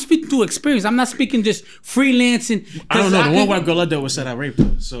difference. I'm speaking through experience. I'm not speaking just freelancing. I don't know. The one white girl I dealt with said I raped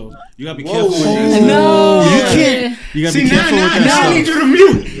her. So you gotta be careful. No, you can't. You gotta be careful with that. Now I need you to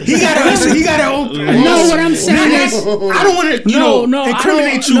mute. He gotta open. No, what I'm saying is, I don't want to,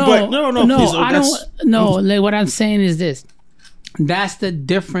 incriminate you, but please, I don't. No, like what I'm saying is this. That's the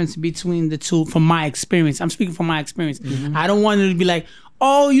difference between the two from my experience. I'm speaking from my experience. I don't want it to be like,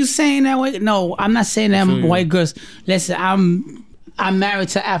 oh, you saying that way? No, I'm not saying that white girls. Listen, I'm married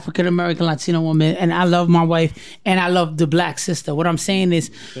to African American Latino woman, and I love my wife, and I love the black sister. What I'm saying is,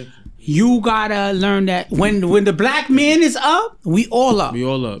 you gotta learn that when the black man is up, we all up. We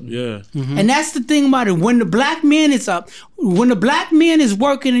all up, yeah. And that's the thing about it. When the black man is up, when the black man is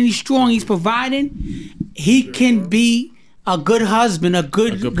working and he's strong, he's providing, he can be a good husband, a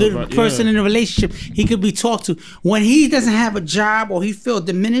good person in a relationship. He could be talked to. When he doesn't have a job or he feels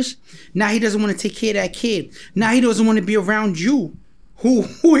diminished, now he doesn't want to take care of that kid. Now he doesn't want to be around you, who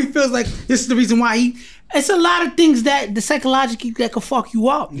he feels like this is the reason why he. It's a lot of things that the psychologically that could fuck you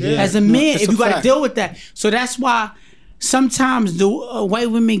up as a man if you got to deal with that. So that's why sometimes the white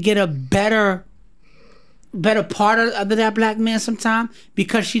women get a better part of that black man sometimes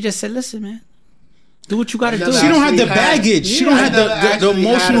because she just said, "Listen, man. Do what you got to do." She don't have the baggage. She don't have the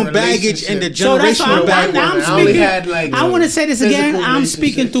emotional baggage and the generational baggage. I want to say this again. I'm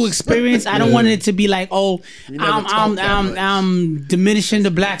speaking through experience. I don't want it to be like, oh, I'm diminishing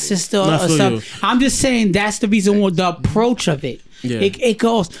the black sister or something. I'm just saying that's the reason why the approach of it. Yeah. It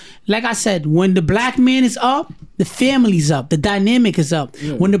goes, like I said, when the black man is up, the family's up. The dynamic is up.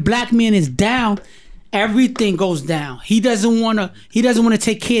 Yeah. When the black man is down, everything goes down. He doesn't want to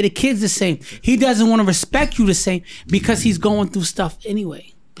take care of the kids the same. He doesn't want to respect you the same because he's going through stuff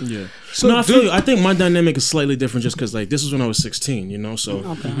anyway. Yeah. So no, I feel you. I think my dynamic is slightly different just because like this was when I was 16, you know.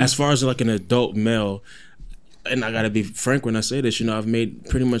 So as far as like an adult male, and I gotta be frank when I say this, you know, I've made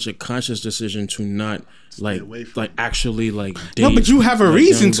pretty much a conscious decision to not actually date. No, but you have a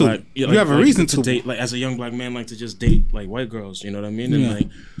reason to. You have a reason to date, like as a young black man, like to just date like white girls. You know what I mean?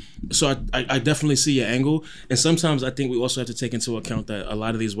 And so I definitely see your angle, and sometimes I think we also have to take into account that a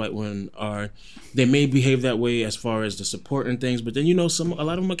lot of these white women they may behave that way as far as the support and things, but then a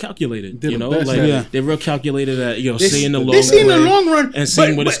lot of them are calculated. They're real calculated at seeing the long run and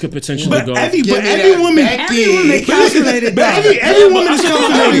seeing where this could potentially go. Every woman calculated. But every woman is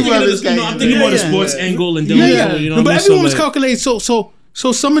calculated. I'm thinking more the sports angle and but every woman's calculated.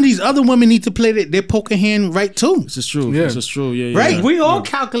 So some of these other women need to play their poker hand right too. This is true. Yeah. This is true. Yeah. Right. Yeah. We all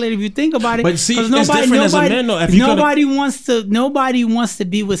calculate if you think about it. But see, it's different as a man though. Nobody wants to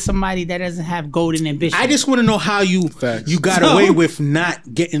be with somebody that doesn't have golden ambition. I just want to know how you got away with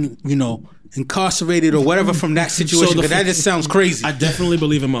not getting incarcerated or whatever from that situation. Because that just sounds crazy. I definitely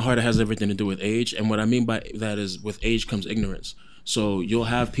believe in my heart it has everything to do with age, and what I mean by that is with age comes ignorance. So you'll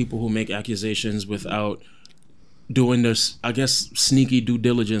have people who make accusations without doing this, I guess, sneaky due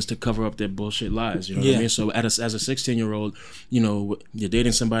diligence to cover up their bullshit lies. You know what I mean? So as a 16-year-old, you're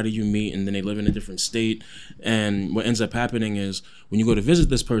dating somebody you meet and then they live in a different state. And what ends up happening is when you go to visit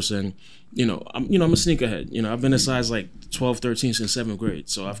this person, I'm a sneakerhead. I've been a size like 12, 13 since 7th grade.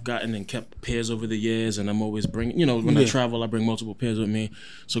 So I've gotten and kept pairs over the years, and I'm always bringing, when I travel, I bring multiple pairs with me.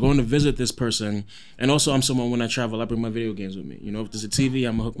 So going to visit this person, and also I'm someone when I travel, I bring my video games with me. If there's a TV,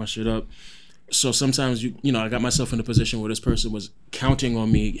 I'm gonna hook my shit up. So sometimes I got myself in a position where this person was counting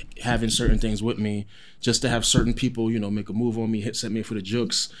on me having certain things with me just to have certain people, make a move on me, set me for the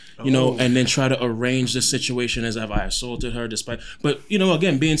jokes, and then try to arrange the situation as if I assaulted her but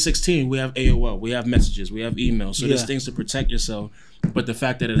again, being 16, we have AOL, we have messages, we have emails. So there's things to protect yourself. But the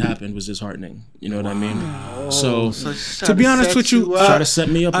fact that it happened was disheartening. You know what I mean? So to be honest with you, try to set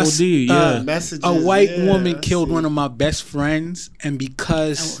me up OD. A white woman killed one of my best friends, and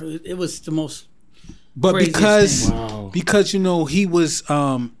because it was the most. But because he was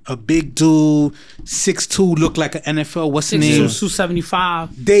a big dude, 6'2", looked like an NFL. What's his name?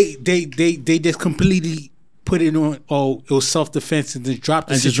 275. They just completely put it on. Oh, it was self-defense and then dropped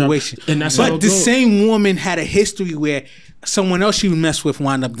the situation. And that's but the same woman had a history where someone else she messed with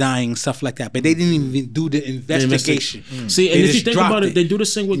wound up dying and stuff like that, but they didn't even do the investigation. See, and if you think about it, they do the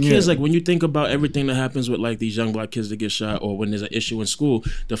same with kids. Like when you think about everything that happens with like these young black kids that get shot, or when there's an issue in school,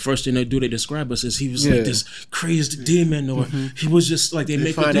 the first thing they do, they describe us as he was like this crazed demon, or he was just like they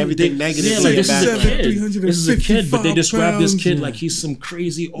make everything negative. Yeah, like this is a kid. This is a kid, but they describe this kid like he's some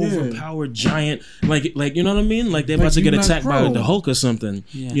crazy overpowered giant, like you know what I mean? Like they're about to get attacked by the Hulk or something.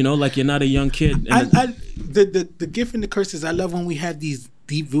 Like you're not a young kid. The gift and the curse is I love when we have these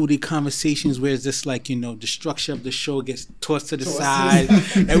deep-rooted conversations where it's just like, the structure of the show gets tossed to the side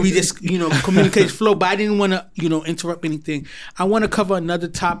and we just, communicate flow. But I didn't want to, interrupt anything. I want to cover another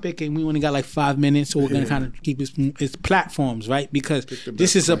topic, and we only got like 5 minutes, so we're going to kind of keep it's platforms, right? Because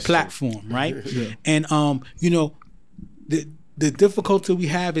this is a platform, right? Yeah. And, the difficulty we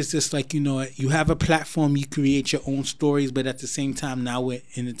have is just like, you have a platform, you create your own stories, but at the same time, now we're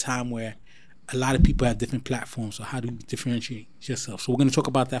in a time where a lot of people have different platforms. So how do you differentiate yourself? So we're going to talk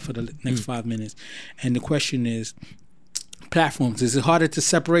about that for the next 5 minutes. And the question is, platforms, is it harder to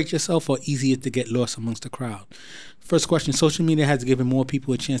separate yourself or easier to get lost amongst the crowd? First question, social media has given more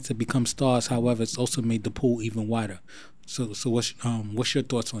people a chance to become stars. However, it's also made the pool even wider. So what's your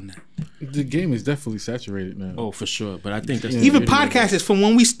thoughts on that? The game is definitely saturated now. Oh, for sure. But I think that's even podcasters from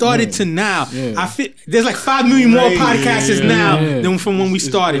when we started to now. Yeah. I feel there's like 5 million more podcasters now than from when we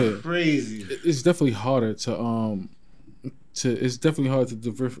started. Crazy. It's definitely harder to it's definitely hard to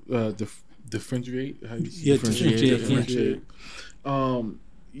differentiate. How you differentiate.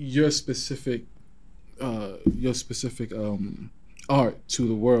 Your specific art to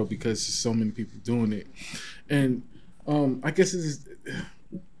the world, because there's so many people doing it, and I guess it's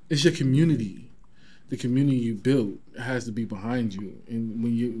your community. The community you build has to be behind you, and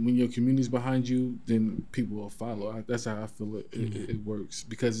when your community's behind you, then people will follow. That's how I feel it works,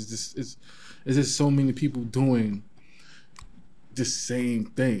 because it's just so many people doing the same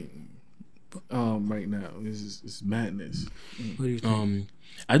thing right now. It's madness. What do you think?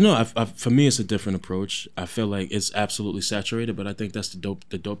 I know. For me, it's a different approach. I feel like it's absolutely saturated, but I think that's the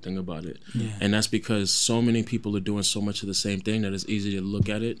dope thing about it, and that's because so many people are doing so much of the same thing that it's easy to look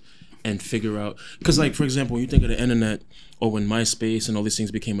at it and figure out. Because, like, for example, when you think of the internet or when MySpace and all these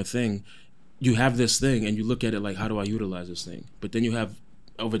things became a thing, you have this thing and you look at it like, how do I utilize this thing? But then you have,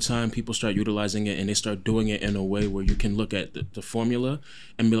 over time, people start utilizing it and they start doing it in a way where you can look at the formula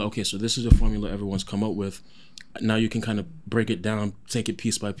and be like, okay, so this is the formula everyone's come up with. Now you can kind of break it down, take it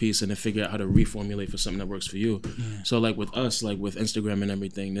piece by piece, and then figure out how to reformulate for something that works for you. Yeah. So like with us, like with Instagram and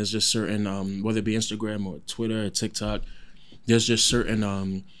everything, there's just certain, whether it be Instagram or Twitter or TikTok, there's just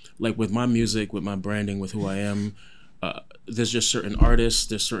certain, like with my music, with my branding, with who I am, there's just certain artists,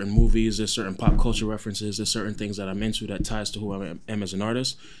 there's certain movies, there's certain pop culture references, there's certain things that I'm into that ties to who I am as an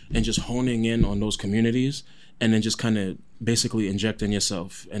artist, and just honing in on those communities and then just kind of basically injecting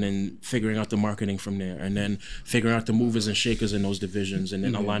yourself and then figuring out the marketing from there and then figuring out the movers and shakers in those divisions and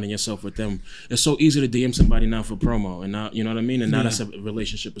then aligning yourself with them. It's so easy to DM somebody now for promo and now, you know what I mean? And now that's a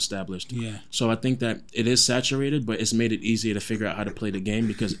relationship established. Yeah. So I think that it is saturated, but it's made it easier to figure out how to play the game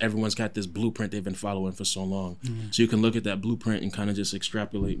because everyone's got this blueprint they've been following for so long. So you can look at that blueprint and kind of just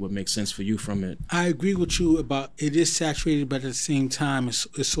extrapolate what makes sense for you from it. I agree with you about it is saturated, but at the same time,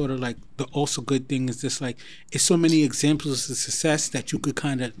 it's sort of like the also good thing is just like it's so many examples of success that you could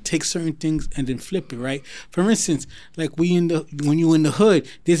kind of take certain things and then flip it, right? For instance, like when you in the hood,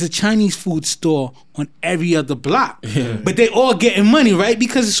 there's a Chinese food store on every other block, but they all getting money, right?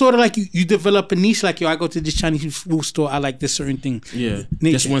 Because it's sort of like you develop a niche, like, yo, I go to this Chinese food store, I like this certain thing. Yeah,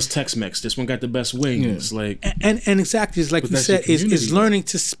 this one's Tex-Mex, this one got the best wings, like and exactly, it's like you said, is learning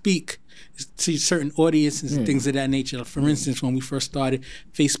to speak to certain audiences and things of that nature. For instance, when we first started,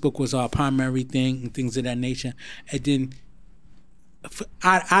 Facebook was our primary thing and things of that nature. And then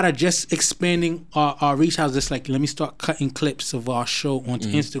out of just expanding our reach, I was just like, let me start cutting clips of our show onto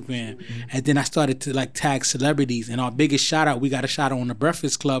Instagram. And then I started to like tag celebrities. And our biggest shout out, we got a shout out on the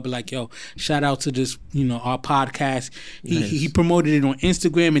Breakfast Club, like, yo, shout out to this, our podcast. He promoted it on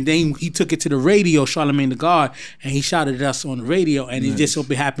Instagram, and then he took it to the radio, Charlemagne the God, and he shouted us on the radio. And it just so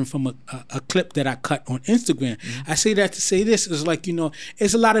happened from a clip that I cut on Instagram. I say that to say this, is like,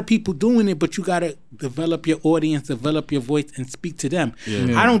 it's a lot of people doing it, but you got to develop your audience, develop your voice, and speak to them.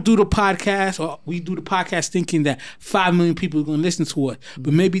 I don't do the podcast, or we do the podcast thinking that 5 million people are going to listen to us,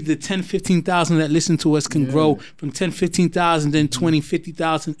 but maybe the 10, 15,000 that listen to us can grow from 10, 15,000, then 20,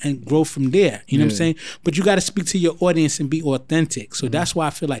 50,000 and grow from there. You know what I'm saying? But you got to speak to your audience and be authentic. So that's why I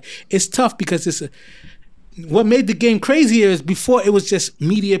feel like it's tough, because what made the game crazier is before it was just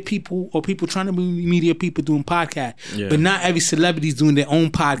media people or people trying to be media people doing podcasts, but not every celebrity's doing their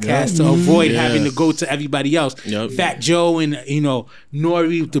own podcast to avoid having to go to everybody else. Fat Joe and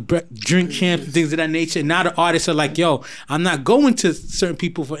Nori, the drink champ, things of that nature. Now the artists are like, yo, I'm not going to certain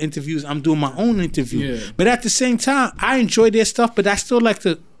people for interviews. I'm doing my own interview. But at the same time, I enjoy their stuff, but I still like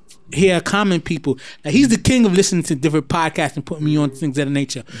to hear common people. Like, he's the king of listening to different podcasts and putting me on things of that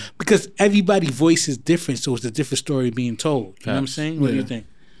nature, because everybody's voice is different, so it's a different story being told. You know what I'm saying? What do you think?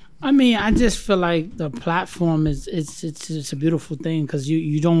 I mean, I just feel like the platform it's a beautiful thing, because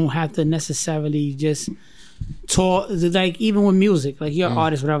you don't have to necessarily just tour, like even with music, like you're an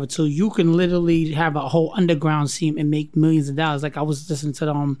artist, whatever. Too, you can literally have a whole underground scene and make millions of dollars. Like I was listening to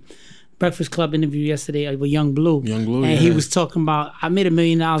the Breakfast Club interview yesterday with Young Blue. And he was talking about, I made $1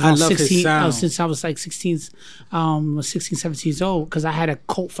 million on 16 since I was like 16, 17 years old, because I had a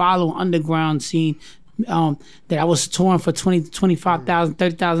cult following underground scene that I was touring for $20,000, $25,000,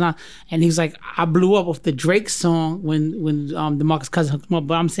 $30,000, and he was like, I blew up off the Drake song when DeMarcus Cousins hooked him up.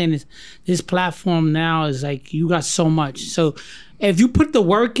 But I'm saying this platform now is like, you got so much. So if you put the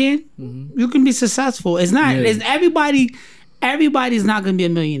work in, you can be successful. It's not. It's everybody's not gonna be a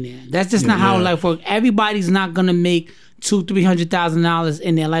millionaire. That's just not how life works. Everybody's not gonna make $200,000-$300,000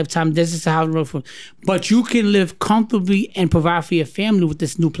 in their lifetime. This is how it works. But you can live comfortably and provide for your family with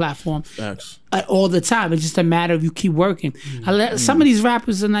this new platform. Facts. All the time. It's just a matter of you keep working. Some of these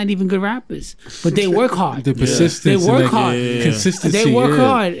rappers are not even good rappers, but they work hard. The persistence. They work hard. Consistency. They work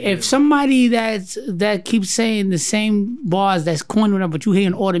hard. If somebody that keeps saying the same bars that's corny, whatever, but you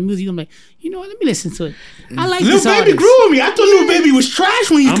hearing all the music, you're like, you know what? Let me listen to it. I like Lil this Baby artist. grew on me. I thought Lil Baby was trash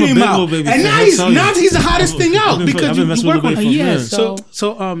when he came out, Baby and now he's the hottest thing out because you work on. Yeah. So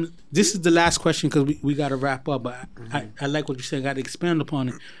this is the last question because we got to wrap up. But I like what you said. Got to expand upon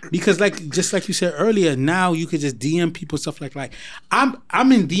it because just like you said earlier, now you could just DM people stuff like I'm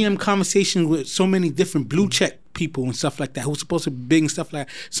in DM conversations with so many different blue check people and stuff like that who's supposed to be big and stuff like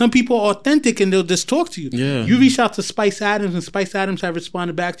that. Some people are authentic and they'll just talk to you. Yeah. You reach out to Spice Adams and Spice Adams have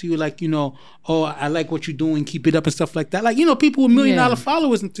responded back to you like, oh, I like what you're doing, keep it up and stuff like that. Like, people with $1 million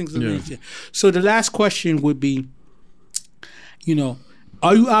followers and things of that nature. So the last question would be,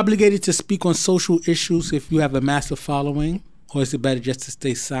 are you obligated to speak on social issues if you have a massive following, or is it better just to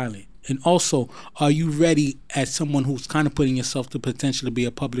stay silent? And also, are you ready as someone who's kind of putting yourself to potentially be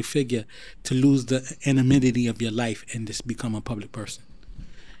a public figure to lose the anonymity of your life and just become a public person?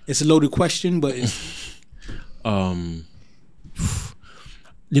 It's a loaded question, but it's...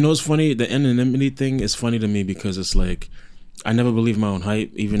 It's funny. The anonymity thing is funny to me because it's like, I never believe my own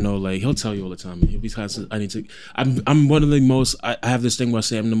hype, even though like he'll tell you all the time. He'll be constantly, I need to. I'm one of the most. I have this thing where I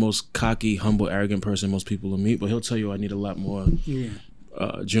say I'm the most cocky, humble, arrogant person most people will meet. But he'll tell you I need a lot more.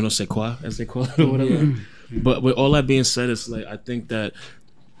 Je ne sais quoi, as they call it, or whatever. But with all that being said, it's like I think that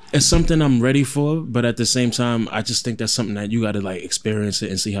it's something I'm ready for. But at the same time, I just think that's something that you got to like experience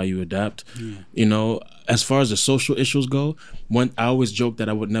it and see how you adapt. As far as the social issues go, I always joke that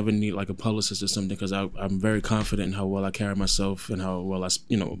I would never need like a publicist or something because I'm very confident in how well I carry myself and how well I,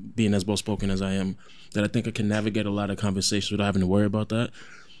 being as well spoken as I am, that I think I can navigate a lot of conversations without having to worry about that.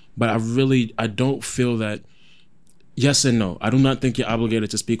 But I don't feel that. Yes and no. I do not think you're obligated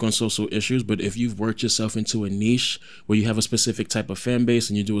to speak on social issues, but if you've worked yourself into a niche where you have a specific type of fan base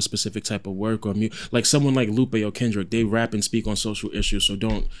and you do a specific type of work or like someone like Lupe or Kendrick, they rap and speak on social issues,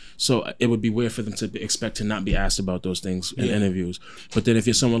 so it would be weird for them to expect to not be asked about those things in interviews. But then if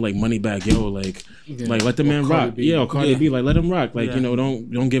you're someone like Moneybagg Yo, like let the man rock. Or Cardi B, like let him rock. Like,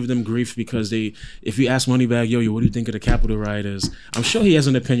 don't give them grief because if you ask Moneybagg Yo, what do you think of the Capitol rioters? I'm sure he has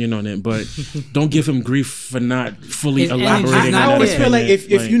an opinion on it, but don't give him grief for not fully elaborating. I always feel like if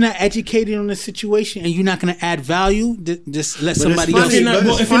you're not educated on the situation and you're not going to add value, just let somebody else.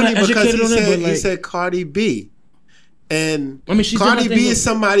 It's funny because he said Cardi B, and Cardi B is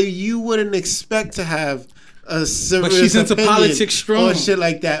somebody you wouldn't expect to have a serious but she's into politics strong or shit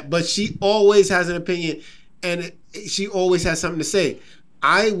like that. But she always has an opinion, and she always has something to say.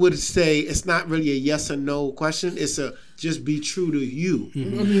 I would say it's not really a yes or no question. It's a just be true to you.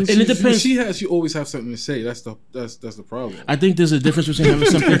 Mm-hmm. I mean, and it depends. She always have something to say. That's the problem. I think there's a difference between having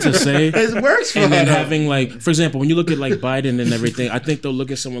something to say it works for and her, then having like, for example, when you look at like Biden and everything, I think they'll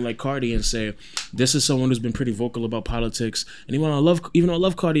look at someone like Cardi and say, this is someone who's been pretty vocal about politics. And even though I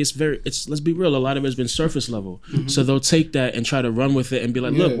love Cardi, it's let's be real, a lot of it has been surface level. Mm-hmm. So they'll take that and try to run with it and be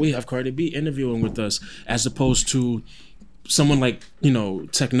like, look, we have Cardi B interviewing with us, as opposed to someone like,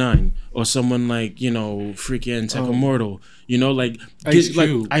 Tech Nine or someone like, freaking Tech Immortal, like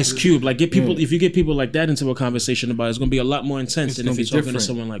Ice Cube. Like get people, if you get people like that into a conversation about it, it's going to be a lot more intense than if you're talking to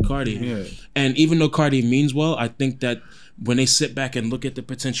someone like Cardi. Yeah. And even though Cardi means well, I think that when they sit back and look at the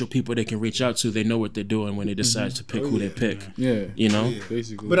potential people they can reach out to, they know what they're doing when they decide to pick who they pick. Yeah.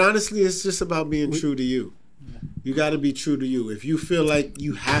 Basically. But honestly, it's just about being true to you. You got to be true to you. If you feel like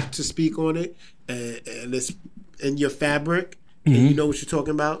you have to speak on it and it's in your fabric, and you know what you're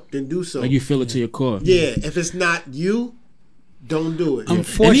talking about, then do so. Like you feel it to your core. Yeah, if it's not you, don't do it.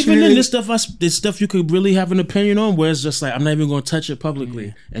 Unfortunately, and even then, this stuff you could really have an opinion on, where it's just like I'm not even going to touch it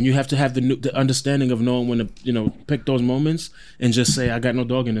publicly, and you have to have the understanding of knowing when to pick those moments and just say I got no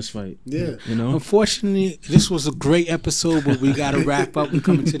dog in this fight. Yeah, Unfortunately, this was a great episode, but we got to wrap up. We're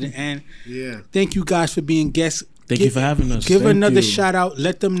coming to the end. Yeah. Thank you guys for being guests. Thank you for having us. Give another shout out.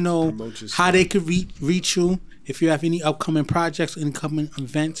 Let them know how they could reach you. If you have any upcoming projects, incoming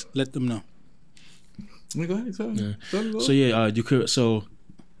events, let them know. Go ahead, So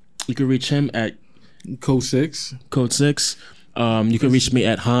you could reach him at Code 6. You can reach me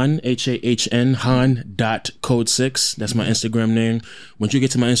at Han Han.code6. That's my Instagram name. Once you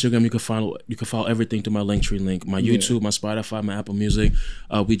get to my Instagram, you can follow everything through my Linktree link. My YouTube, my Spotify, my Apple Music.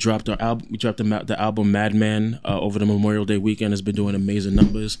 We dropped our album. We dropped the album Madman over the Memorial Day weekend. It's been doing amazing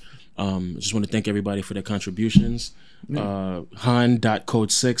numbers. I just want to thank everybody for their contributions.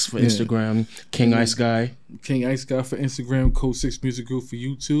 Han.code6 for Instagram. King Ice Guy for Instagram. Code 6 Music Group for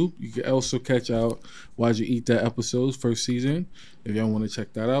YouTube. You can also catch out Why'd You Eat That episodes, first season. If y'all want to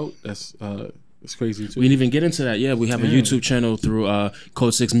check that out, it's crazy too. We didn't even get into that. Yeah, we have a YouTube channel through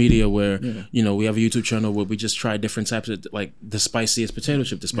Code 6 Media where we have a YouTube channel where we just try different types of like the spiciest potato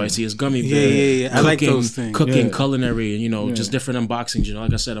chip, the spiciest gummy bear. I like those things. Cooking, culinary, and just different unboxings.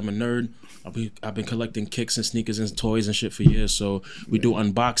 Like I said, I'm a nerd. I've been collecting kicks and sneakers and toys and shit for years. So we do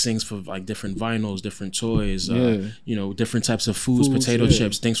unboxings for like different vinyls, different toys, different types of foods, potato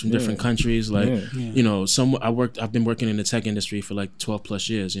chips, things from different countries. Like I've been working in the tech industry for like 12 plus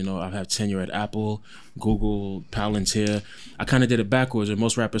years. I've had tenure at Apple, Google, Palantir. I kind of did it backwards. And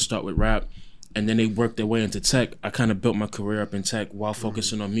most rappers start with rap and then they work their way into tech. I kind of built my career up in tech while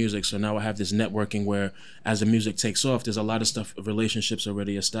focusing on music. So now I have this networking where as the music takes off, there's a lot of stuff, relationships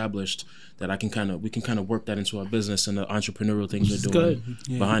already established that we can kind of work that into our business and the entrepreneurial things we're doing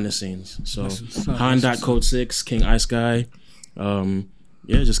behind the scenes. So Han.code6, King Ice Guy.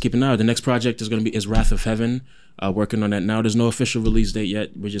 Just keep an eye out. The next project is Wrath of Heaven. Working on that now. There's no official release date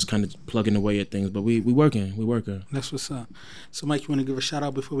yet. We're just kind of plugging away at things, but we working. That's what's up. So Mike, you want to give a shout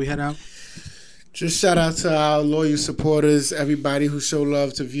out before we head out? Just shout out to our loyal supporters, everybody who show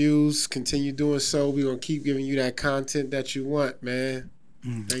love to Views. Continue doing so. We're going to keep giving you that content that you want, man.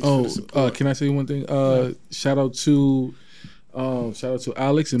 Thanks for the support. Can I say one thing? Shout out to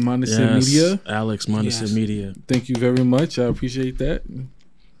Alex and Mindset Media. Alex, Mindset Media. Thank you very much. I appreciate that.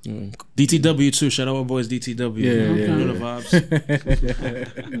 DTW too. Shout out our boys DTW. The vibes.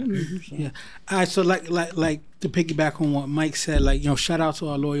 All right. So like to piggyback on what Mike said, shout out to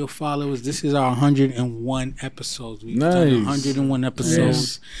our loyal followers. This is our 101 episodes. We've done 101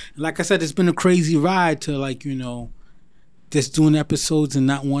 episodes. And like I said, it's been a crazy ride to just doing episodes and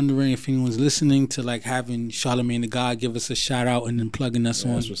not wondering if anyone's listening, to having Charlamagne the God give us a shout out and then plugging us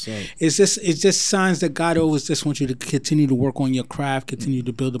on. That's what's up. It's just signs that God always just wants you to continue to work on your craft, continue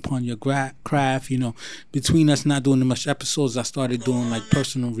to build upon your craft. Between us not doing much episodes, I started doing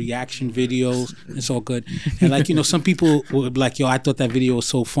personal reaction videos. It's all good. And some people were like, yo, I thought that video was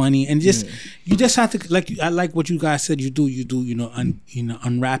so funny. And you just have to I like what you guys said you do,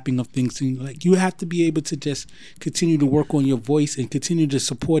 unwrapping of things. And, you have to be able to just continue to work on your voice and continue to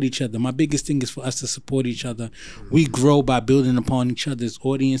support each other. My biggest thing is for us to support each other. We grow by building upon each other's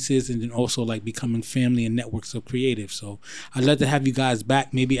audiences and then also becoming family and networks of creatives. So I'd love to have you guys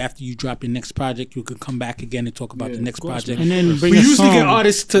back. Maybe after you drop your next project, you could come back again and talk about the next project. And then we usually get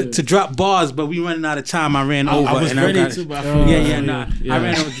artists to drop bars, but we running out of time. I ran over. I was ready to, but I ran over.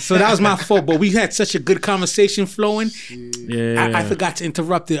 So that was my fault. But we had such a good conversation flowing. I forgot to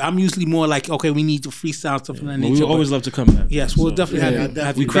interrupt it. I'm usually more okay, we need to freestyle stuff. We always love to come back. Yes, we'll definitely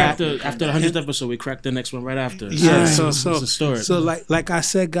have you back. After the 100th episode, we cracked the next one right after. Yeah, it's a story. So like I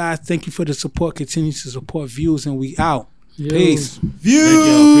said, guys, thank you for the support. Continue to support Views, and we out. Peace. Views. Thank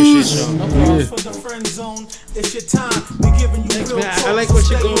y'all. Appreciate y'all. For the friend zone, it's your time. We giving you real talk. I like what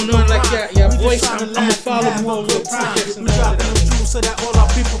you're going on. Your voice. I'm gonna follow more good projects. We dropping the jewels so that all our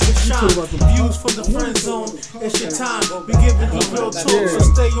people can shine. Views from the friend zone, it's your time. We giving you real talk, so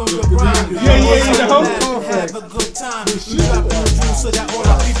stay on your grind. Have a good time. We dropping the jewels so that all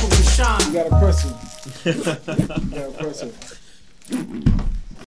our people can shine. You gotta press it.